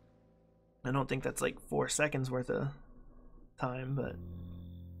 I don't think that's like 4 seconds worth of time, but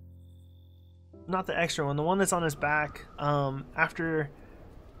not the extra one. The one that's on his back. After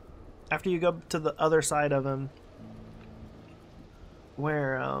you go to the other side of him,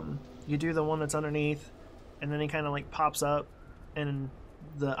 where you do the one that's underneath, and then he kind of like pops up, and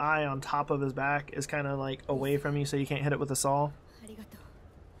the eye on top of his back is kind of like away from you, so you can't hit it with a saw.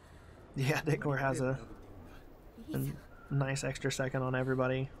 Yeah, Dickor has a nice extra second on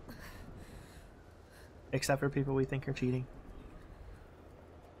everybody. Except for people we think are cheating.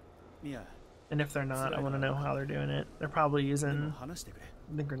 And if they're not, I want to know how they're doing it. They're probably using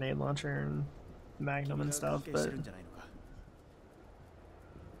the grenade launcher and Magnum and stuff, but...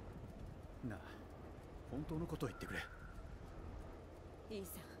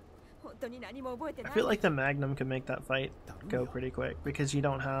 I feel like the Magnum could make that fight go pretty quick, because you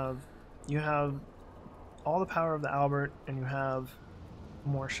don't have... You have all the power of the Albert, and you have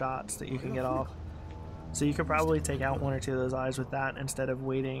more shots that you can get off. So you could probably take out 1 or 2 of those eyes with that instead of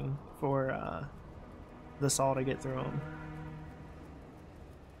waiting for the saw to get through them.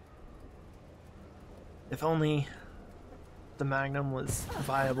 If only the Magnum was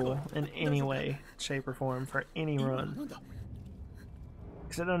viable in any way, shape, or form for any run.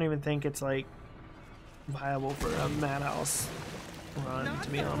 Because I don't even think it's like viable for a Madhouse run, to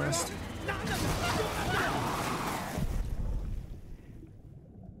be honest.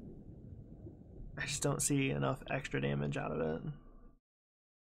 I just don't see enough extra damage out of it.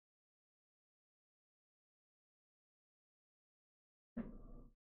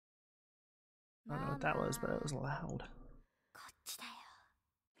 I don't know what that was, but it was loud.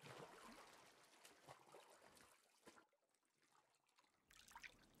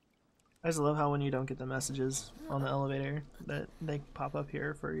 I just love how when you don't get the messages on the elevator that they pop up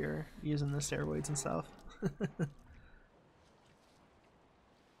here for your using the steroids and stuff.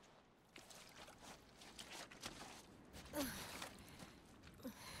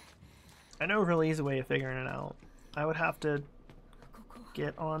 I know a really easy way of figuring it out. I would have to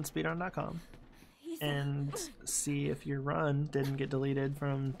get on speedrun.com and see if your run didn't get deleted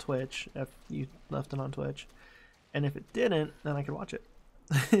from Twitch, if you left it on Twitch. And if it didn't, then I could watch it.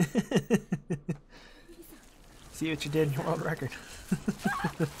 See what you did in your world record.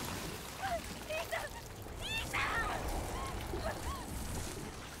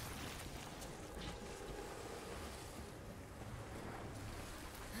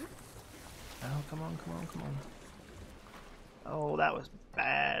 Oh, come on, come on, come on. Oh, that was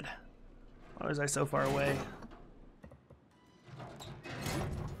bad. Why was I so far away?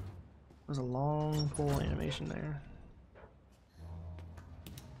 There was a long pull animation there.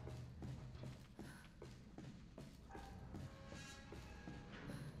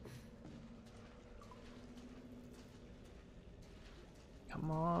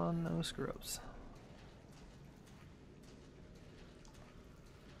 Come on, no screw-ups.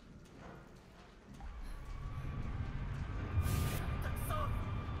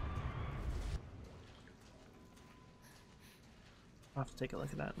 I'll have to take a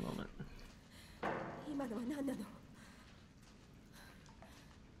look at that in a moment. 今のは何なの？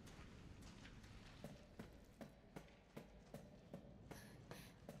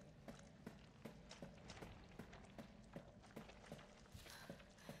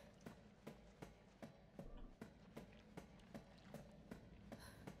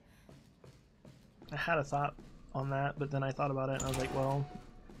 I had a thought on that, but then I thought about it and I was like, well,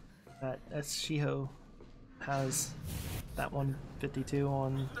 that Shiho has that 152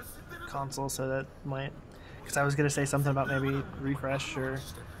 on console, so that might, because I was gonna say something about maybe refresh or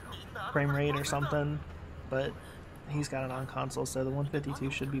frame rate or something, but he's got it on console, so the 152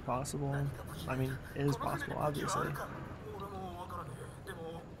 should be possible. I mean, it is possible, obviously.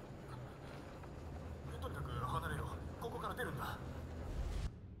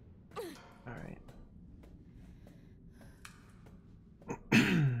 Alright.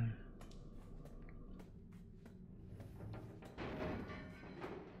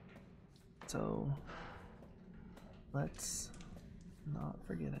 So let's not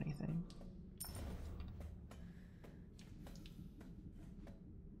forget anything.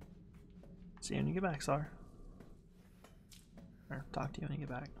 See you when you get back, Sar. Or talk to you when you get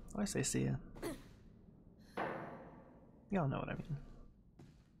back. I say see ya. Y'all know what I mean.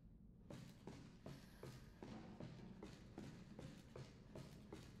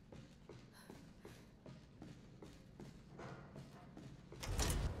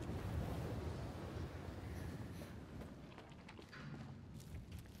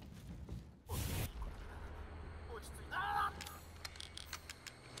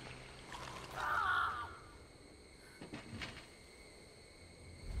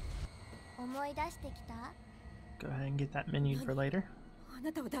 Go ahead and get that menu for later. あ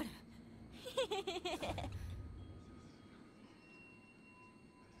なたは誰？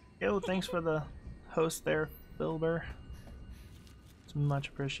 Yo, thanks for the host there, Bilber. It's much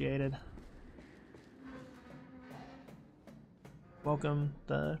appreciated. Welcome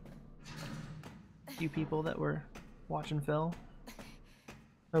the few people that were watching Phil.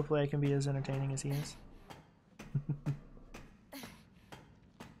 Hopefully I can be as entertaining as he is.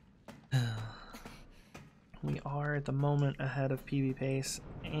 We are at the moment ahead of PB pace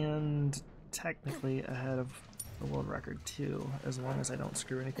and technically ahead of the world record too, as long as I don't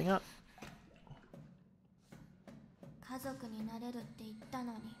screw anything up. 家族になれるって言った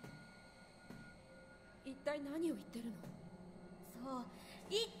のに。一体何を言ってるの？そう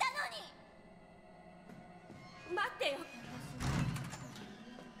言ったのに。待ってよ。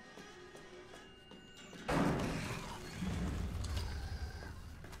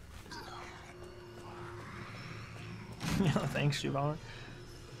 Thanks, Siobhan.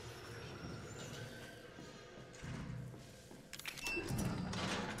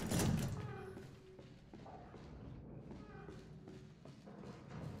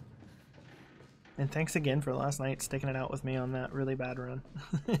 And thanks again for last night sticking it out with me on that really bad run.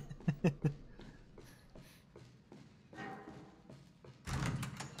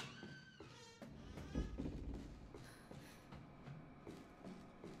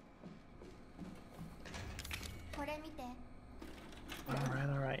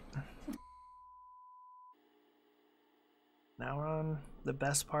 Alright. Now we're on the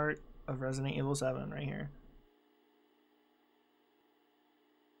best part of Resident Evil 7 right here.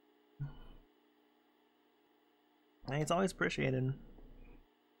 And it's always appreciated.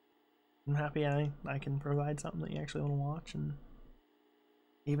 I'm happy I can provide something that you actually want to watch, and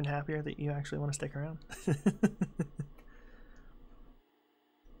even happier that you actually want to stick around.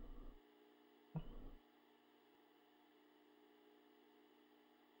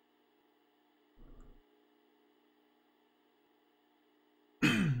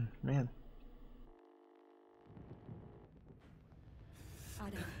 Man.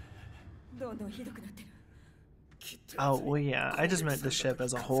 Oh, well, yeah, I just meant the ship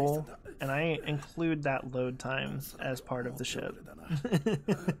as a whole, and I include that load time as part of the ship.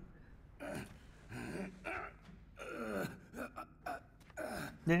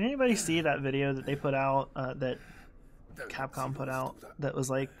 Did anybody see that video that they put out that Capcom put out that was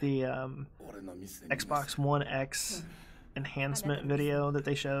like the Xbox One X enhancement video that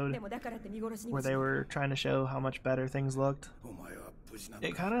they showed where they were trying to show how much better things looked.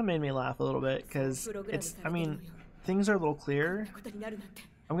 It kind of made me laugh a little bit because it's, I mean, things are a little clearer.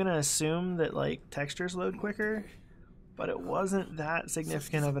 I'm gonna assume that like textures load quicker, but it wasn't that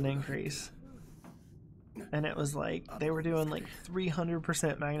significant of an increase. And it was like they were doing like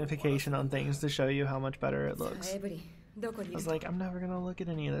 300% magnification on things to show you how much better it looks. I was like, I'm never gonna look at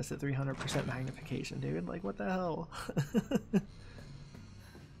any of this at 300% magnification, dude. Like, what the hell?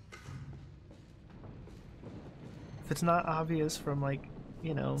 If it's not obvious from, like,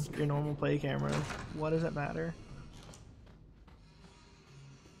 you know, your normal play camera, what does it matter?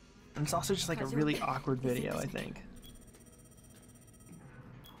 And it's also just like a really awkward video, I think.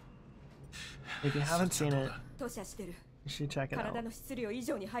 If you haven't seen it, you should check it out.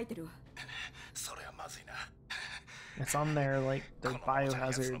 It's on their, like, their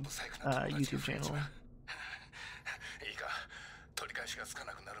Biohazard YouTube channel.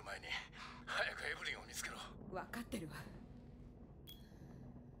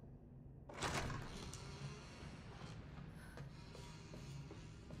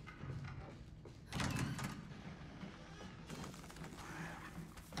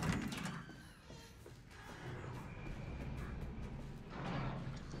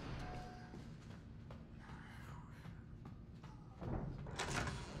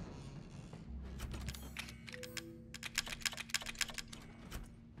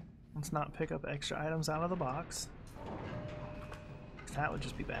 Let's not pick up extra items out of the box. That would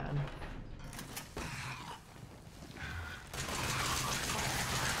just be bad.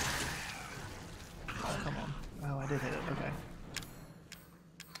 Oh, come on. Oh, I did hit it. Okay.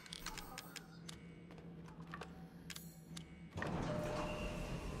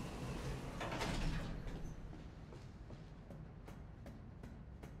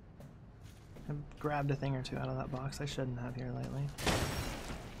 I grabbed a thing or two out of that box I shouldn't have here lately.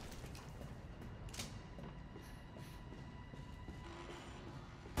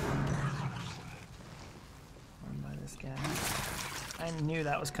 I knew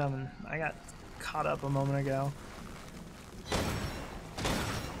that was coming. I got caught up a moment ago.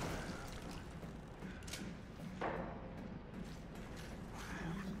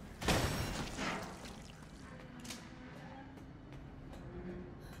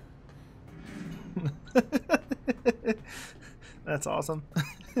 That's awesome.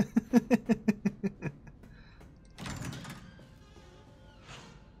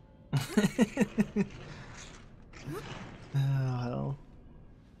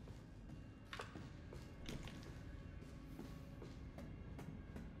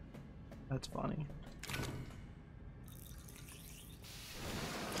 That's funny.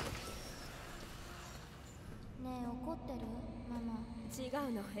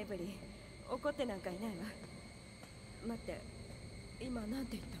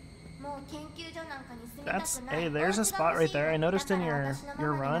 That's, hey, there's a spot right there. I noticed in your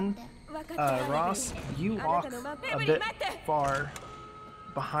run, Ross, you walk a bit far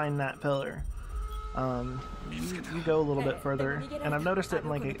behind that pillar. You go a little bit further, and I've noticed it in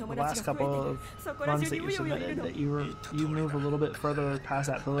like the last couple of runs that you submitted that you move a little bit further past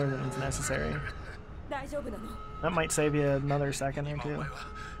that pillar than is necessary. That might save you another second or two.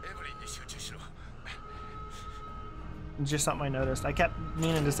 It's just something I noticed. I kept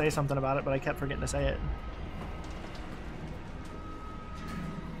meaning to say something about it, but I kept forgetting to say it.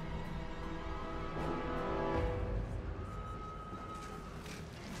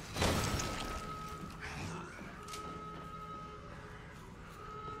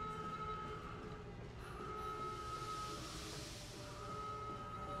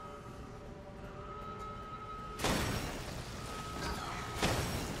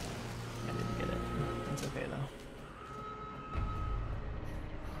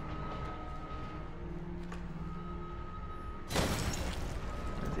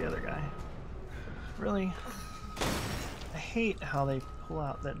 The other guy. Really? I hate how they pull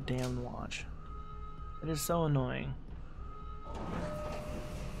out that damn watch. It is so annoying.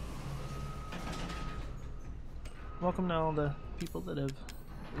 Welcome to all the people that have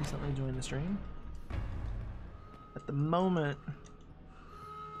recently joined the stream. At the moment,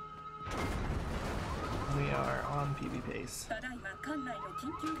 we are on PB pace.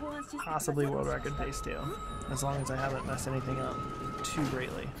 Possibly world record pace too, as long as I haven't messed anything up too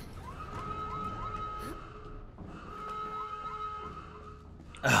greatly.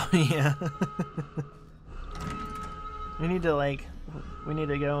 Oh yeah. We need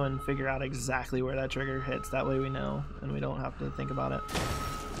to go and figure out exactly where that trigger hits, that way we know and we don't have to think about it.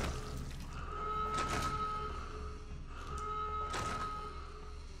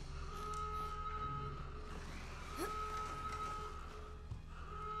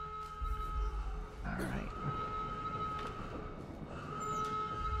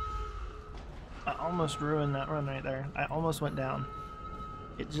 almost ruined that run right there. I almost went down.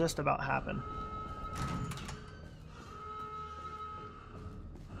 It just about happened.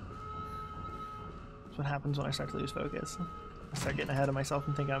 That's what happens when I start to lose focus. I start getting ahead of myself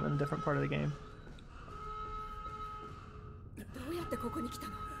and think I'm in a different part of the game. どうやってここに来た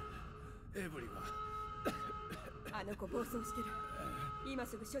の？エブリはあの子暴走してる。今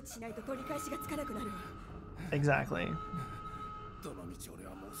すぐ処置しないと取り返しがつかなくなるわ。 Exactly. どの道俺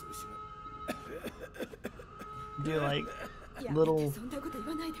はもうすぐ死ぬ。 Do like やめて little そんなこと言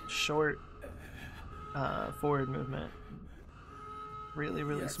わないで。 short forward movement. Really,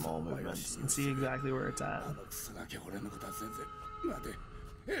 really small movements and see exactly where it's at. あのクソガキ俺のことは全然。待て。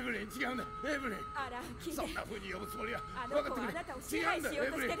エブリン違うんだ。エブリン。あら、聞いて。そんな風に呼ぶつもりは。あの子はあなたを支配しよ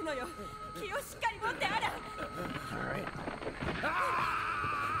うとしてるのよ。気をしっかり持ってあら。 Alright.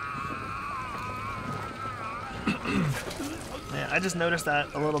 Yeah, I just noticed that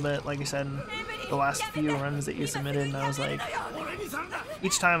a little bit, like I said, the last few runs that you submitted, and I was like,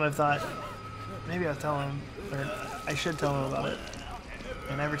 each time I've thought, maybe I'll tell him, or I should tell him about it.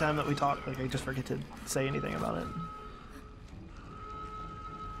 And every time that we talk, like, I just forget to say anything about it.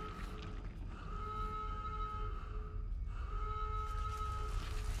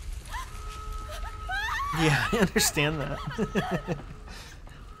 Yeah, I understand that.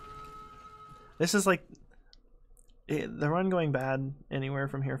 This is like the run going bad anywhere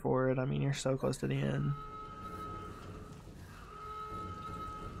from here forward. I mean, you're so close to the end.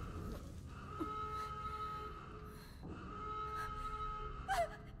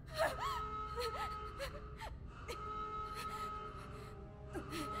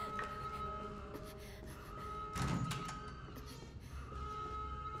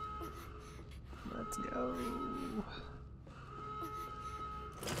 Let's go.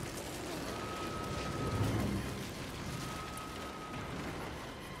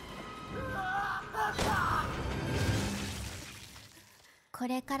 There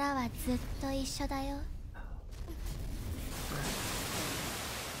we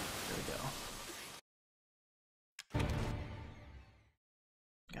go.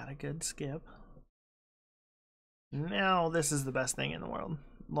 Got a good skip. Now this is the best thing in the world.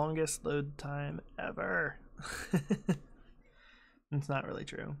 Longest load time ever. It's not really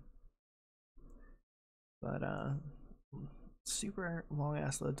true. But super long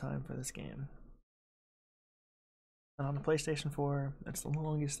ass load time for this game. And on the PlayStation 4, that's the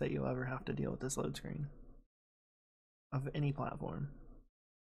longest that you'll ever have to deal with this load screen of any platform.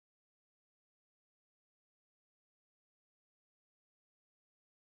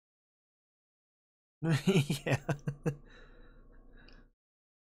 Yeah.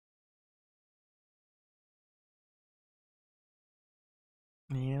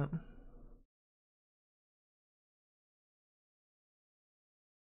 Yeah.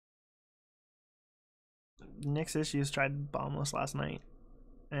 NixIssues tried Bombless last night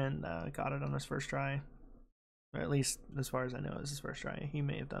and got it on his first try. Or at least, as far as I know, it was his first try. He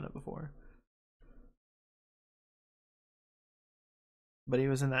may have done it before. But he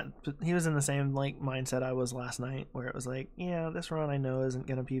was in the same like mindset I was last night, where it was like, yeah, this run I know isn't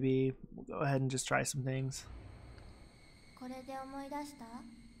gonna PB. We'll go ahead and just try some things.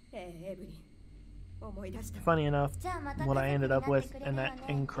 Funny enough, what I ended up with in that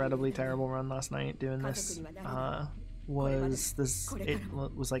incredibly terrible run last night doing this was it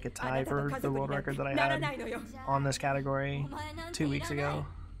was like a tie for the world record that I had on this category 2 weeks ago.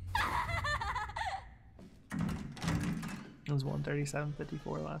 It was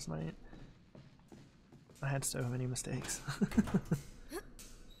 137.54 last night. I had so many mistakes.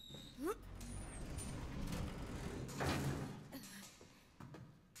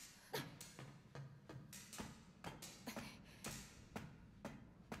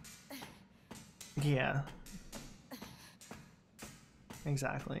 Yeah.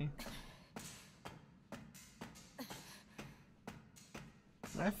 Exactly.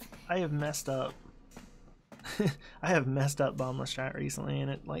 I have messed up. I have messed up Bombless chat recently, and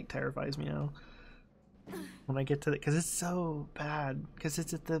it like terrifies me now when I get to it, because it's so bad, because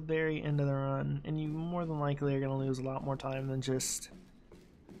it's at the very end of the run, and you more than likely are going to lose a lot more time than just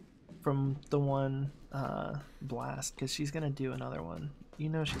from the one blast, because she's going to do another one. You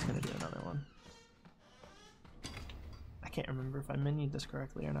know she's going to do another one. I can't remember if I menued this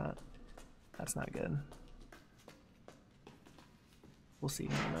correctly or not. That's not good. We'll see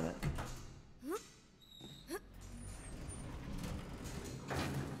in a minute.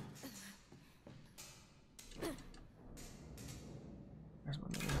 There's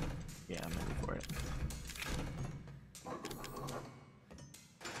one menu. Yeah, I'm ready for it.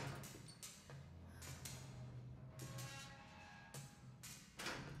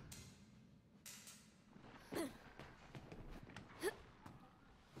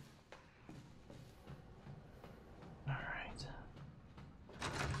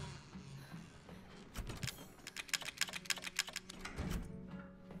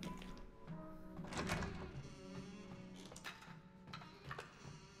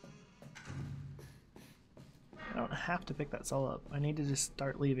 don't have to pick that cell up. I need to just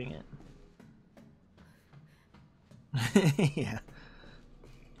start leaving it. Yeah.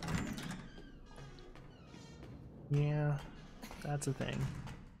 Yeah, that's a thing.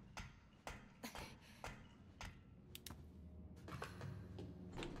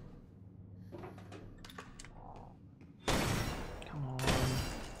 Come on.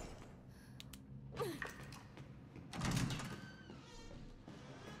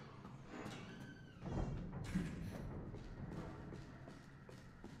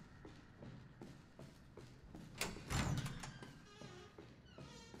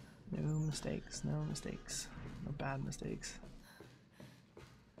 No mistakes, no mistakes, no bad mistakes.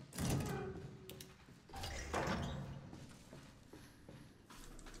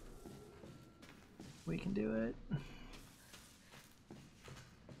 We can do it.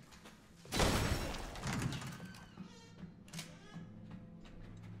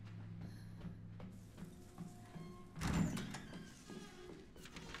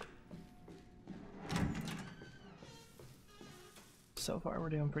 So far we're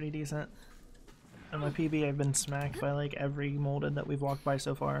doing pretty decent. On my PB I've been smacked by like every molded that we've walked by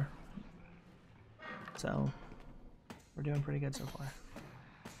so far. So we're doing pretty good so far.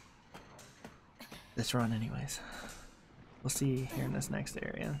 This run anyways. We'll see here in this next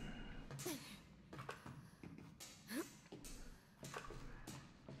area.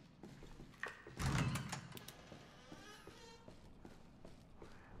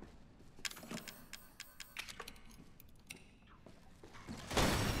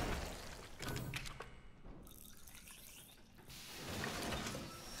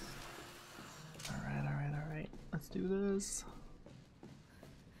 Alright. Let's do this.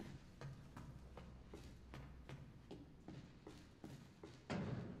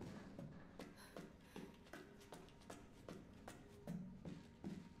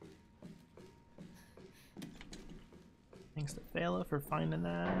 Thanks to Phala for finding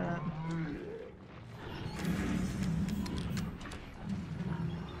that.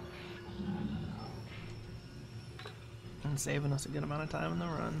 And saving us a good amount of time in the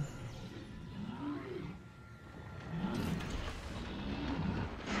run.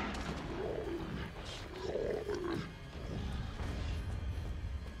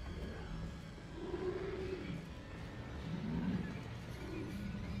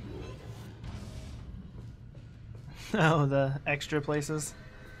 Oh, the extra places?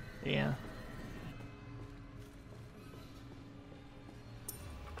 Yeah.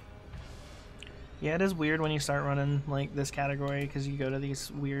 Yeah, it is weird when you start running like this category because you go to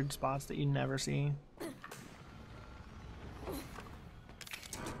these weird spots that you never see.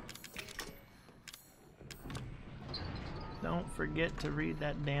 Don't forget to read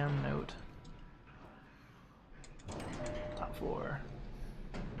that damn note. Top floor.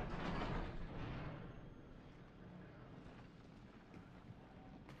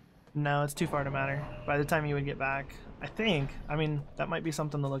 No, it's too far to matter. By the time you would get back, I mean, that might be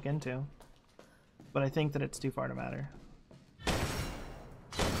something to look into. But I think that it's too far to matter.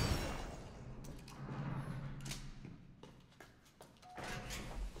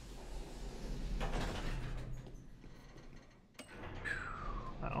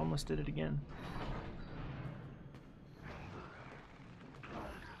 I almost did it again.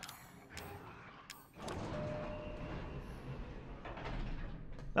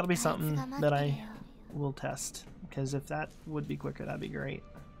 That'll be something that I will test, because if that would be quicker, that'd be great.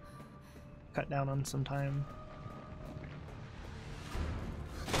 Cut down on some time.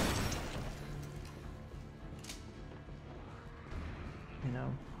 You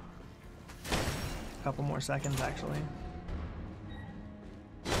know, a couple more seconds actually.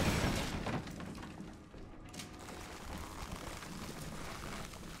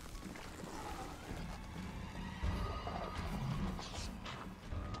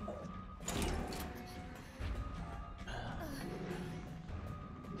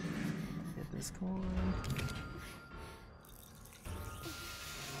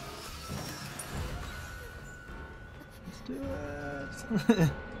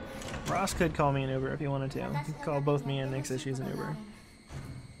 Ross could call me an Uber if he wanted to. He could call both me and NixIssues an Uber.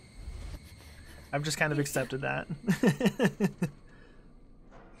 I've just kind of accepted that.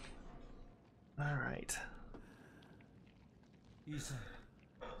 Alright. Isa.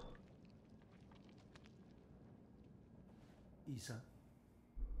 Isa.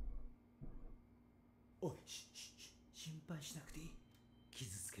 Oh, shh, shh, shh. 心配しなくていい。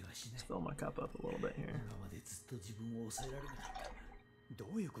傷つけはしない。 Let's fill my cup up a little bit here. 今までずっと自分を抑えられなかった。ど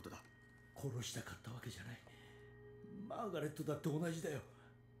ういうことだ。殺したかったわけじゃない。マーガレットだって同じだよ。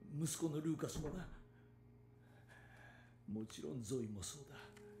息子のルーカスもな。もちろんゾイもそうだ。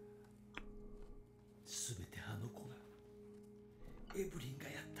全てあの子がエブリンが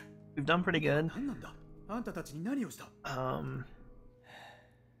やった。 We've done pretty good. 何なんだ。あんたたちに何をした。あ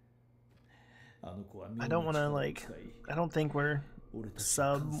の子は I don't want to like. I don't think we're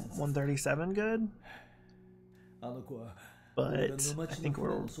sub 137 good, あの子は but I think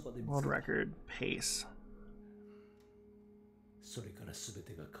we're world record pace. それから全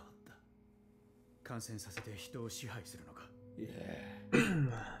てが変わった。感染させて人を支配するのか。いや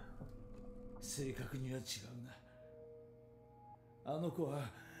正確には違うな。あの子は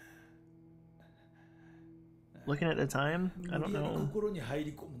Looking at the time, I don't know. 心に入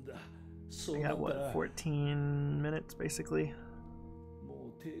り込むんだ。 I got what, 14 minutes basically.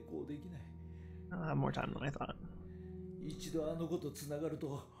 もう抵抗できない。 I'll have more time than I thought. 一度あの子とつながる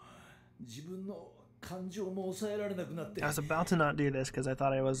と自分の感情も抑えられなくなって。 I was about to not do this because I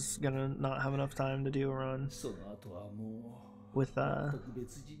thought I was gonna not have enough time to do a run. その後はもう With 全く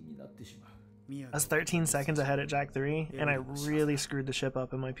別人になってしまう。 I was 13 seconds ahead at Jack 3, and I really screwed the ship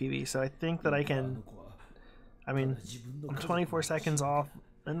up in my PB. So I think that I can. I mean, I'm 24 seconds off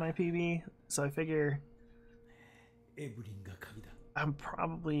in my PB, so I figure I'm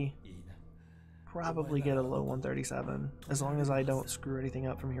probably get a low 137 as long as I don't screw anything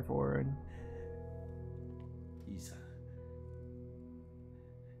up from here forward.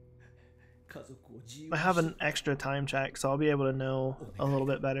 I have an extra time check, so I'll be able to know a little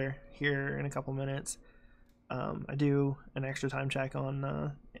bit better here in a couple minutes. I do an extra time check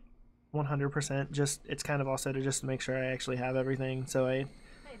on 100%. Just it's kind of also to just make sure I actually have everything, so I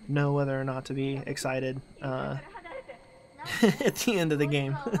know whether or not to be excited at the end of the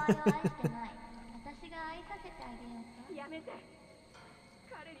game.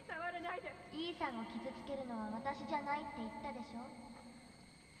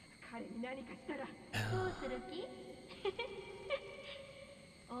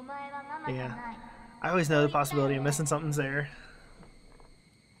 Yeah, I always know the possibility of missing something's there.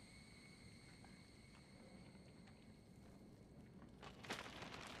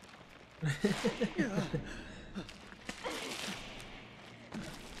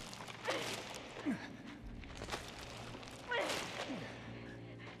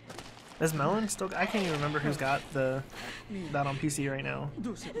 Is Melon still? I can't even remember who's got that on PC right now.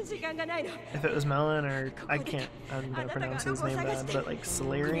 If it was Melon or I'm gonna pronounce his name bad, but like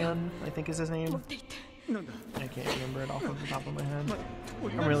Solarian, I think is his name. I can't remember it off of the top of my head.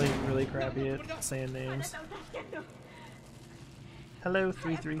 I'm really crappy at saying names. Hello,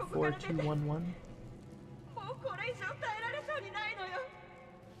 334211.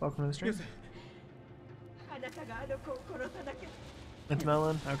 Welcome to the stream. It's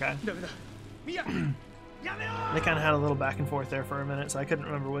Melon? Okay. They kind of had a little back and forth there for a minute, so I couldn't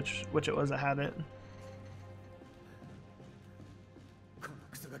remember which it was that had it.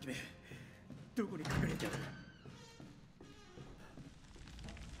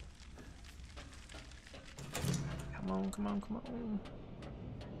 Come on, come on, come on.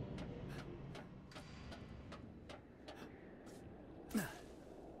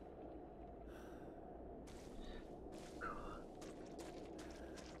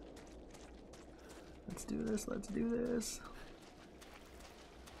 Let's do this, let's do this.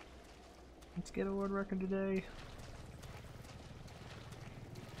 Let's get a world record today.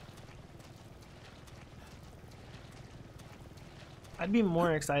 I'd be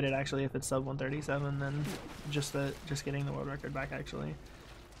more excited actually if it's sub 137 than just getting the world record back actually.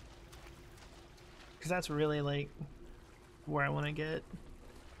 Because that's really like where I want to get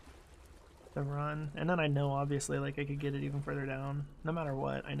the run. And then I know obviously like I could get it even further down. No matter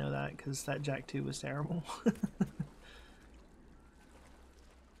what, I know that because that Jack 2 was terrible.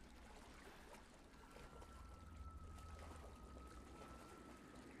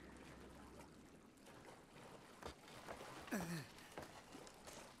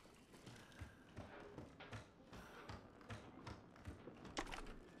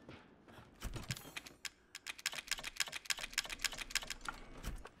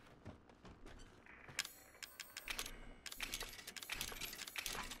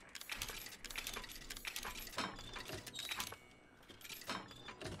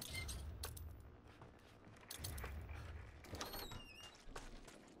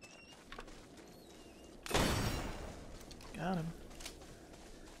 Got him.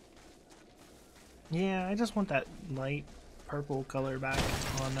 Yeah, I just want that light purple color back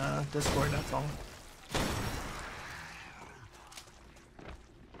on Discord, that's all.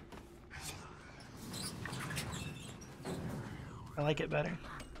 I like it better.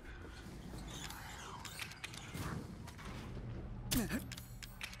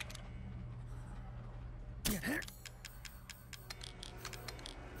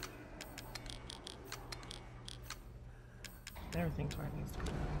 Everything's where it needs to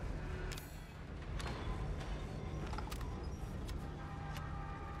be.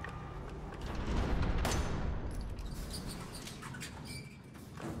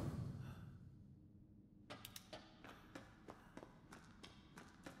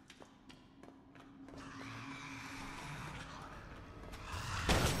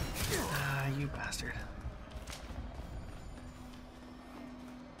 Ah, you bastard.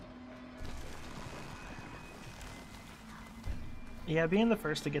 Yeah, being the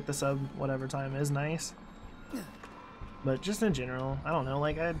first to get the sub whatever time is nice. But just in general, I don't know,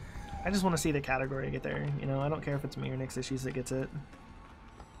 like I just want to see the category get there, you know. I don't care if it's me or NixIssues that gets it.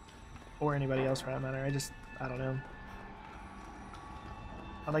 Or anybody else for that matter. I don't know.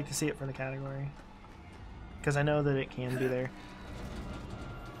 I'd like to see it for the category. Because I know that it can be there.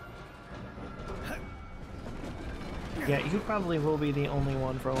 Yeah, you probably will be the only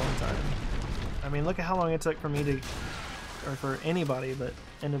one for a long time. I mean, look at how long it took for me to, or for anybody, but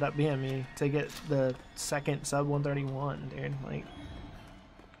ended up being me, to get the second sub 131, dude. Like,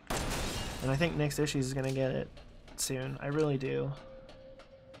 and I think NixIssues is gonna get it soon. I really do.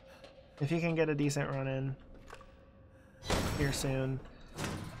 If he can get a decent run in here soon,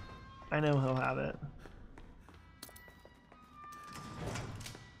 I know he'll have it.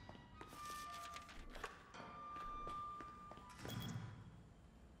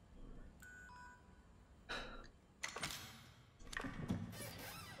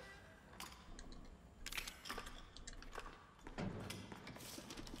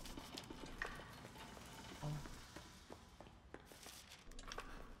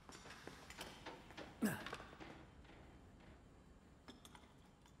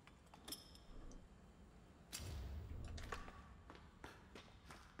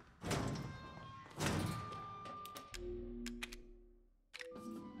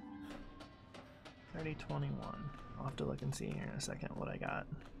 $30.21. I'll have to look and see here in a second what I got.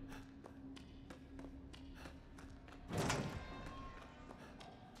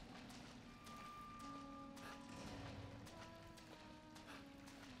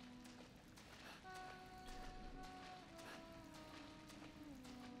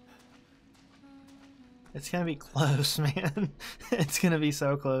 It's gonna be close, man. It's gonna be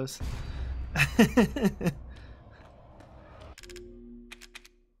so close.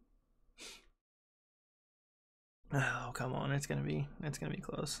 Oh, come on. It's gonna be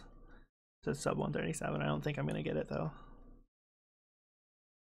close. To sub 137. I don't think I'm gonna get it though.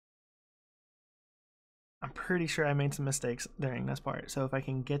 I'm pretty sure I made some mistakes during this part, so if I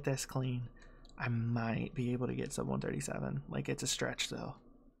can get this clean, I might be able to get sub 137. Like, it's a stretch though.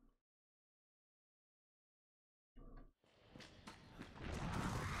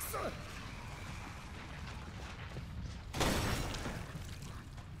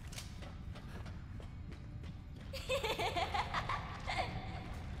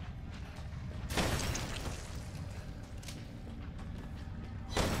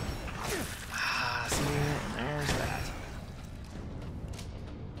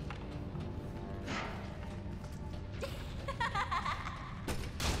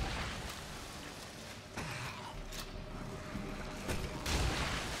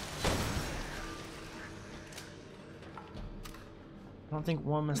 I don't think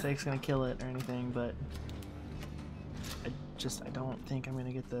one mistake's gonna kill it or anything, but I don't think I'm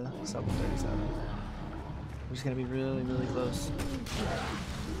gonna get the sub 137. I'm just gonna be really, really close.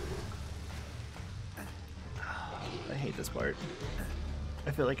 I hate this part.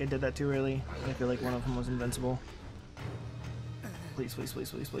 I feel like I did that too early. I feel like one of them was invincible. Please, please,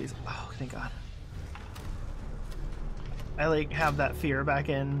 please, please, please. Oh, thank God. I like have that fear back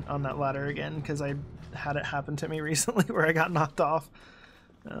in on that ladder again because I had it happen to me recently where I got knocked off.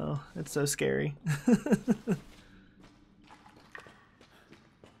 Oh, it's so scary. Oh,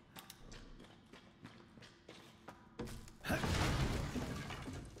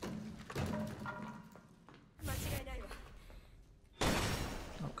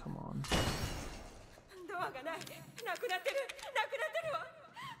 come on.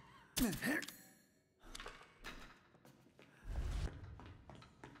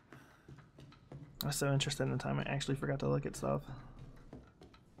 I was so interested in the time I actually forgot to look at stuff.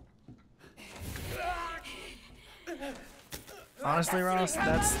 Honestly, Ross,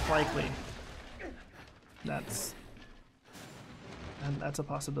 that's likely. That's a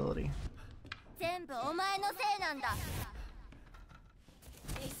possibility.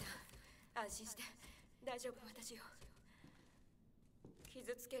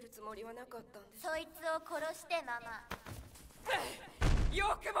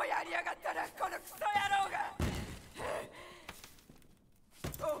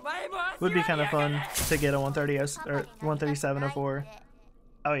 Would be kind of fun to get a 130 or 13704.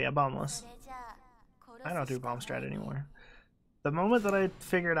 Oh yeah, bombless. I don't do bomb strat anymore. The moment that I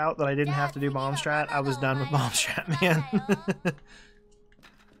figured out that I didn't have to do bomb strat, I was done with bomb strat, man.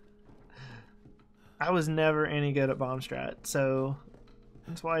 I was never any good at bomb strat, so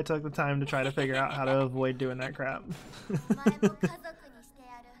that's why I took the time to try to figure out how to avoid doing that crap.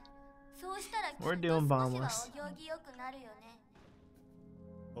 We're doing bombless.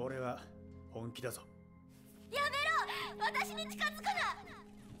 俺は本気だぞ。やめろ、私に近づくな。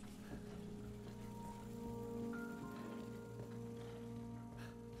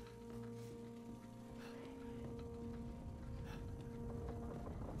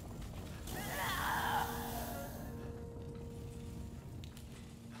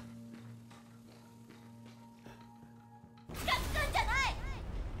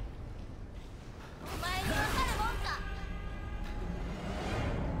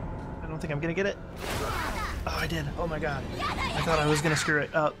I don't think I'm gonna get it. Oh, I did. Oh my god. I thought I was gonna screw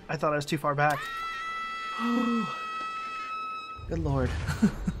it up. I thought I was too far back. Good lord.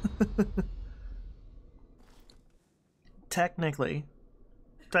 Technically,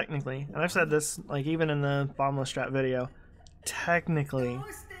 and I've said this like even in the bombless strat video, technically,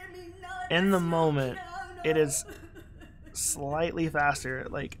 in the moment, it is slightly faster,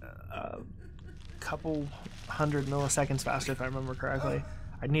 like a couple hundred milliseconds faster if I remember correctly.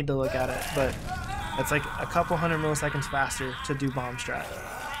 I'd need to look at it, but it's like a couple hundred milliseconds faster to do bomb strat.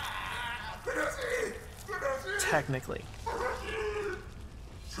 Technically.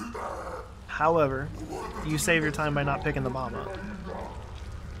 However, you save your time by not picking the bomb up.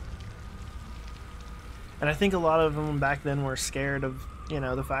 And I think a lot of them back then were scared of, you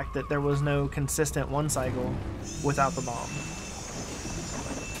know, the fact that there was no consistent one cycle without the bomb.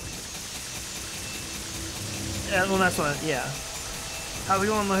 Yeah, well, that's what, yeah. How's it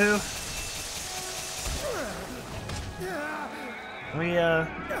going, Mahoo? We,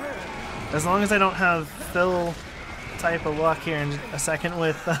 as long as I don't have Phil type of luck here in a second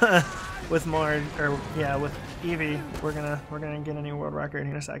with, with Mard, or, yeah, with Evie, we're gonna get a new world record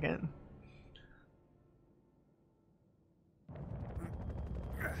here in a second.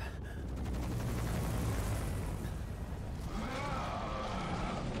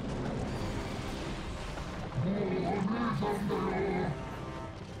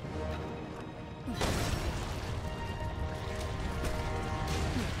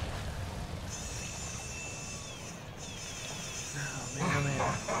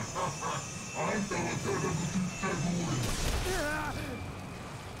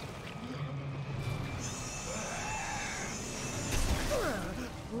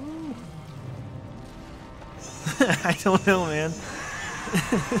 I don't know, man.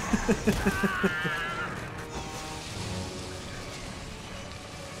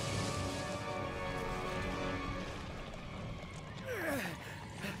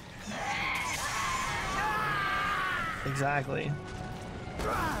 Exactly. Come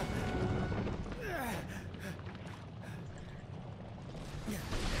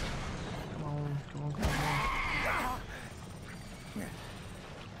on, come on, come on.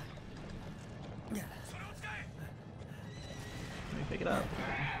 Let me pick it up.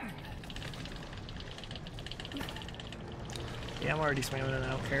 Yeah, I'm already swimming and I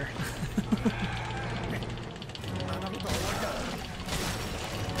don't care.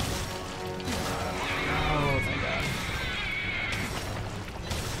 Oh, thank God.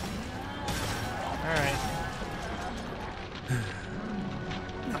 Alright.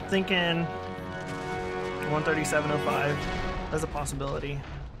 I'm thinking 137.05 as a possibility.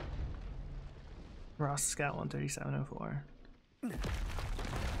 Ross Scout 137.04.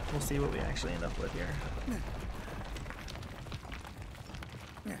 We'll see what we actually end up with here.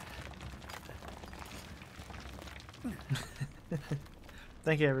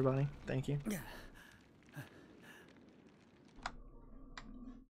 Thank you, everybody. Thank you.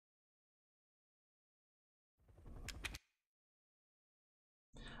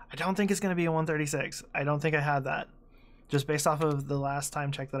 I don't think it's going to be a 136. I don't think I had that. Just based off of the last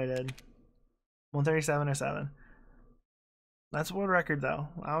time check that I did. 137.07. That's a world record, though.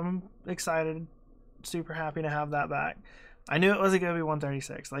 I'm excited. Super happy to have that back. I knew it wasn't going to be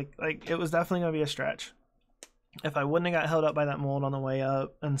 136. Like it was definitely going to be a stretch. If I wouldn't have got held up by that mold on the way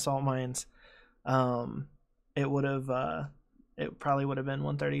up in salt mines, it would have, it probably would have been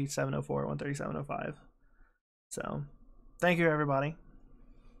 137.04, 137.05. So, thank you, everybody.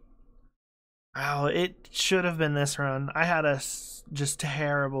 Oh, it should have been this run. I had a just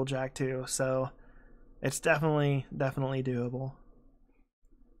terrible Jack 2, so it's definitely doable.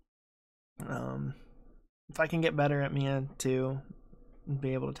 If I can get better at Mia 2,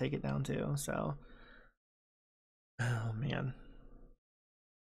 be able to take it down too. So, oh man,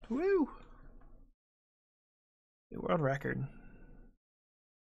 woo! The world record.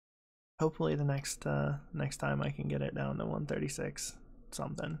 Hopefully the next time I can get it down to 136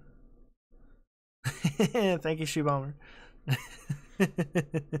 something. Thank you, Shoe Bomber.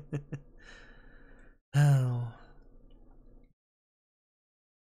 Oh.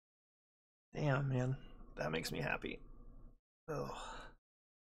 Damn, man. That makes me happy. Oh.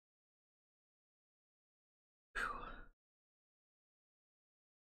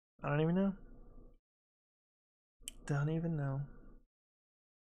 I don't even know. Don't even know.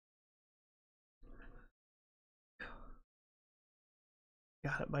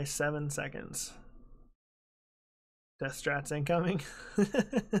 Got it by 7 seconds. Death strats incoming.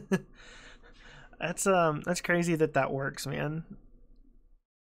 That's crazy that works, man.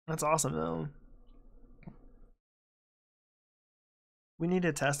 That's awesome though. We need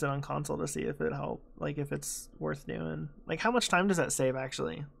to test it on console to see if it help, like if it's worth doing. Like how much time does that save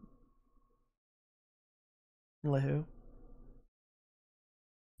actually? Lehu?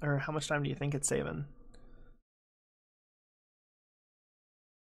 Or how much time do you think it's saving?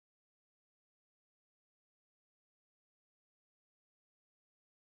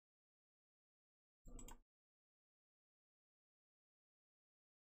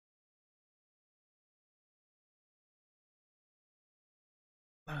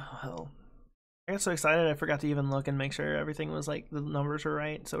 Oh hell. I got so excited I forgot to even look and make sure everything was like the numbers were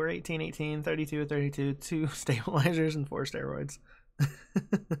right. So we're 18, 18, 32, 32, 2 stabilizers and 4 steroids.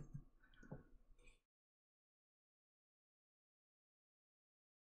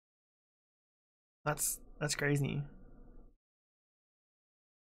 That's crazy.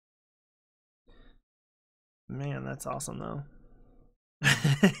 Man, that's awesome though.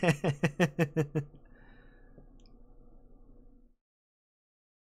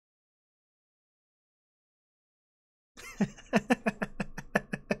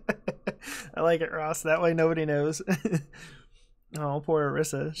 I like it, Ross. That way nobody knows. Oh, poor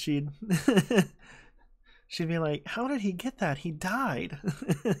Arissa. She'd be like, how did he get that? He died.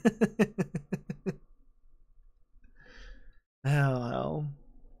 Oh, hell.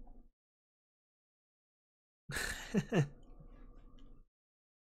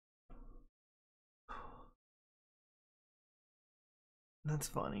 That's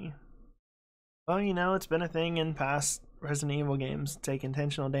funny. Well, you know, it's been a thing in past Resident Evil games, take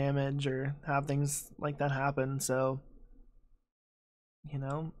intentional damage or have things like that happen, so you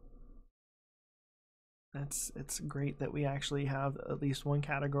know, it's great that we actually have at least one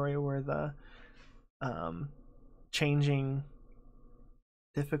category where the changing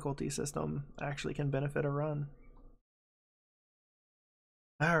difficulty system actually can benefit a run.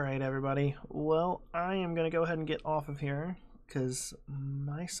 Alright everybody, well I am gonna go ahead and get off of here because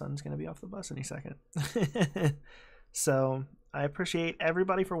my son's gonna be off the bus any second. So I appreciate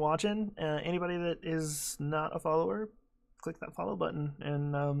everybody for watching. Anybody that is not a follower, click that follow button,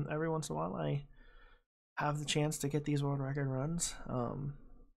 and every once in a while I have the chance to get these world record runs.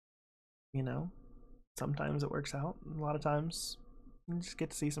 You know, sometimes it works out, a lot of times you just get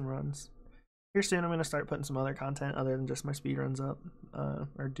to see some runs. Here soon I'm going to start putting some other content other than just my speedruns up,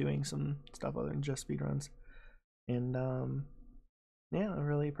 or doing some stuff other than just speedruns. And yeah, I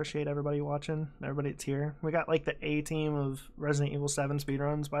really appreciate everybody watching, everybody that's here. We got like the A team of Resident Evil 7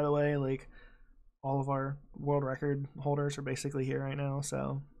 speedruns, by the way. Like all of our world record holders are basically here right now,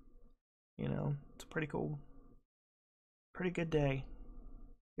 so you know, it's pretty cool. Pretty good day.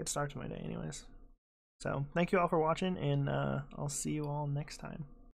 Good start to my day anyways. So thank you all for watching, and I'll see you all next time.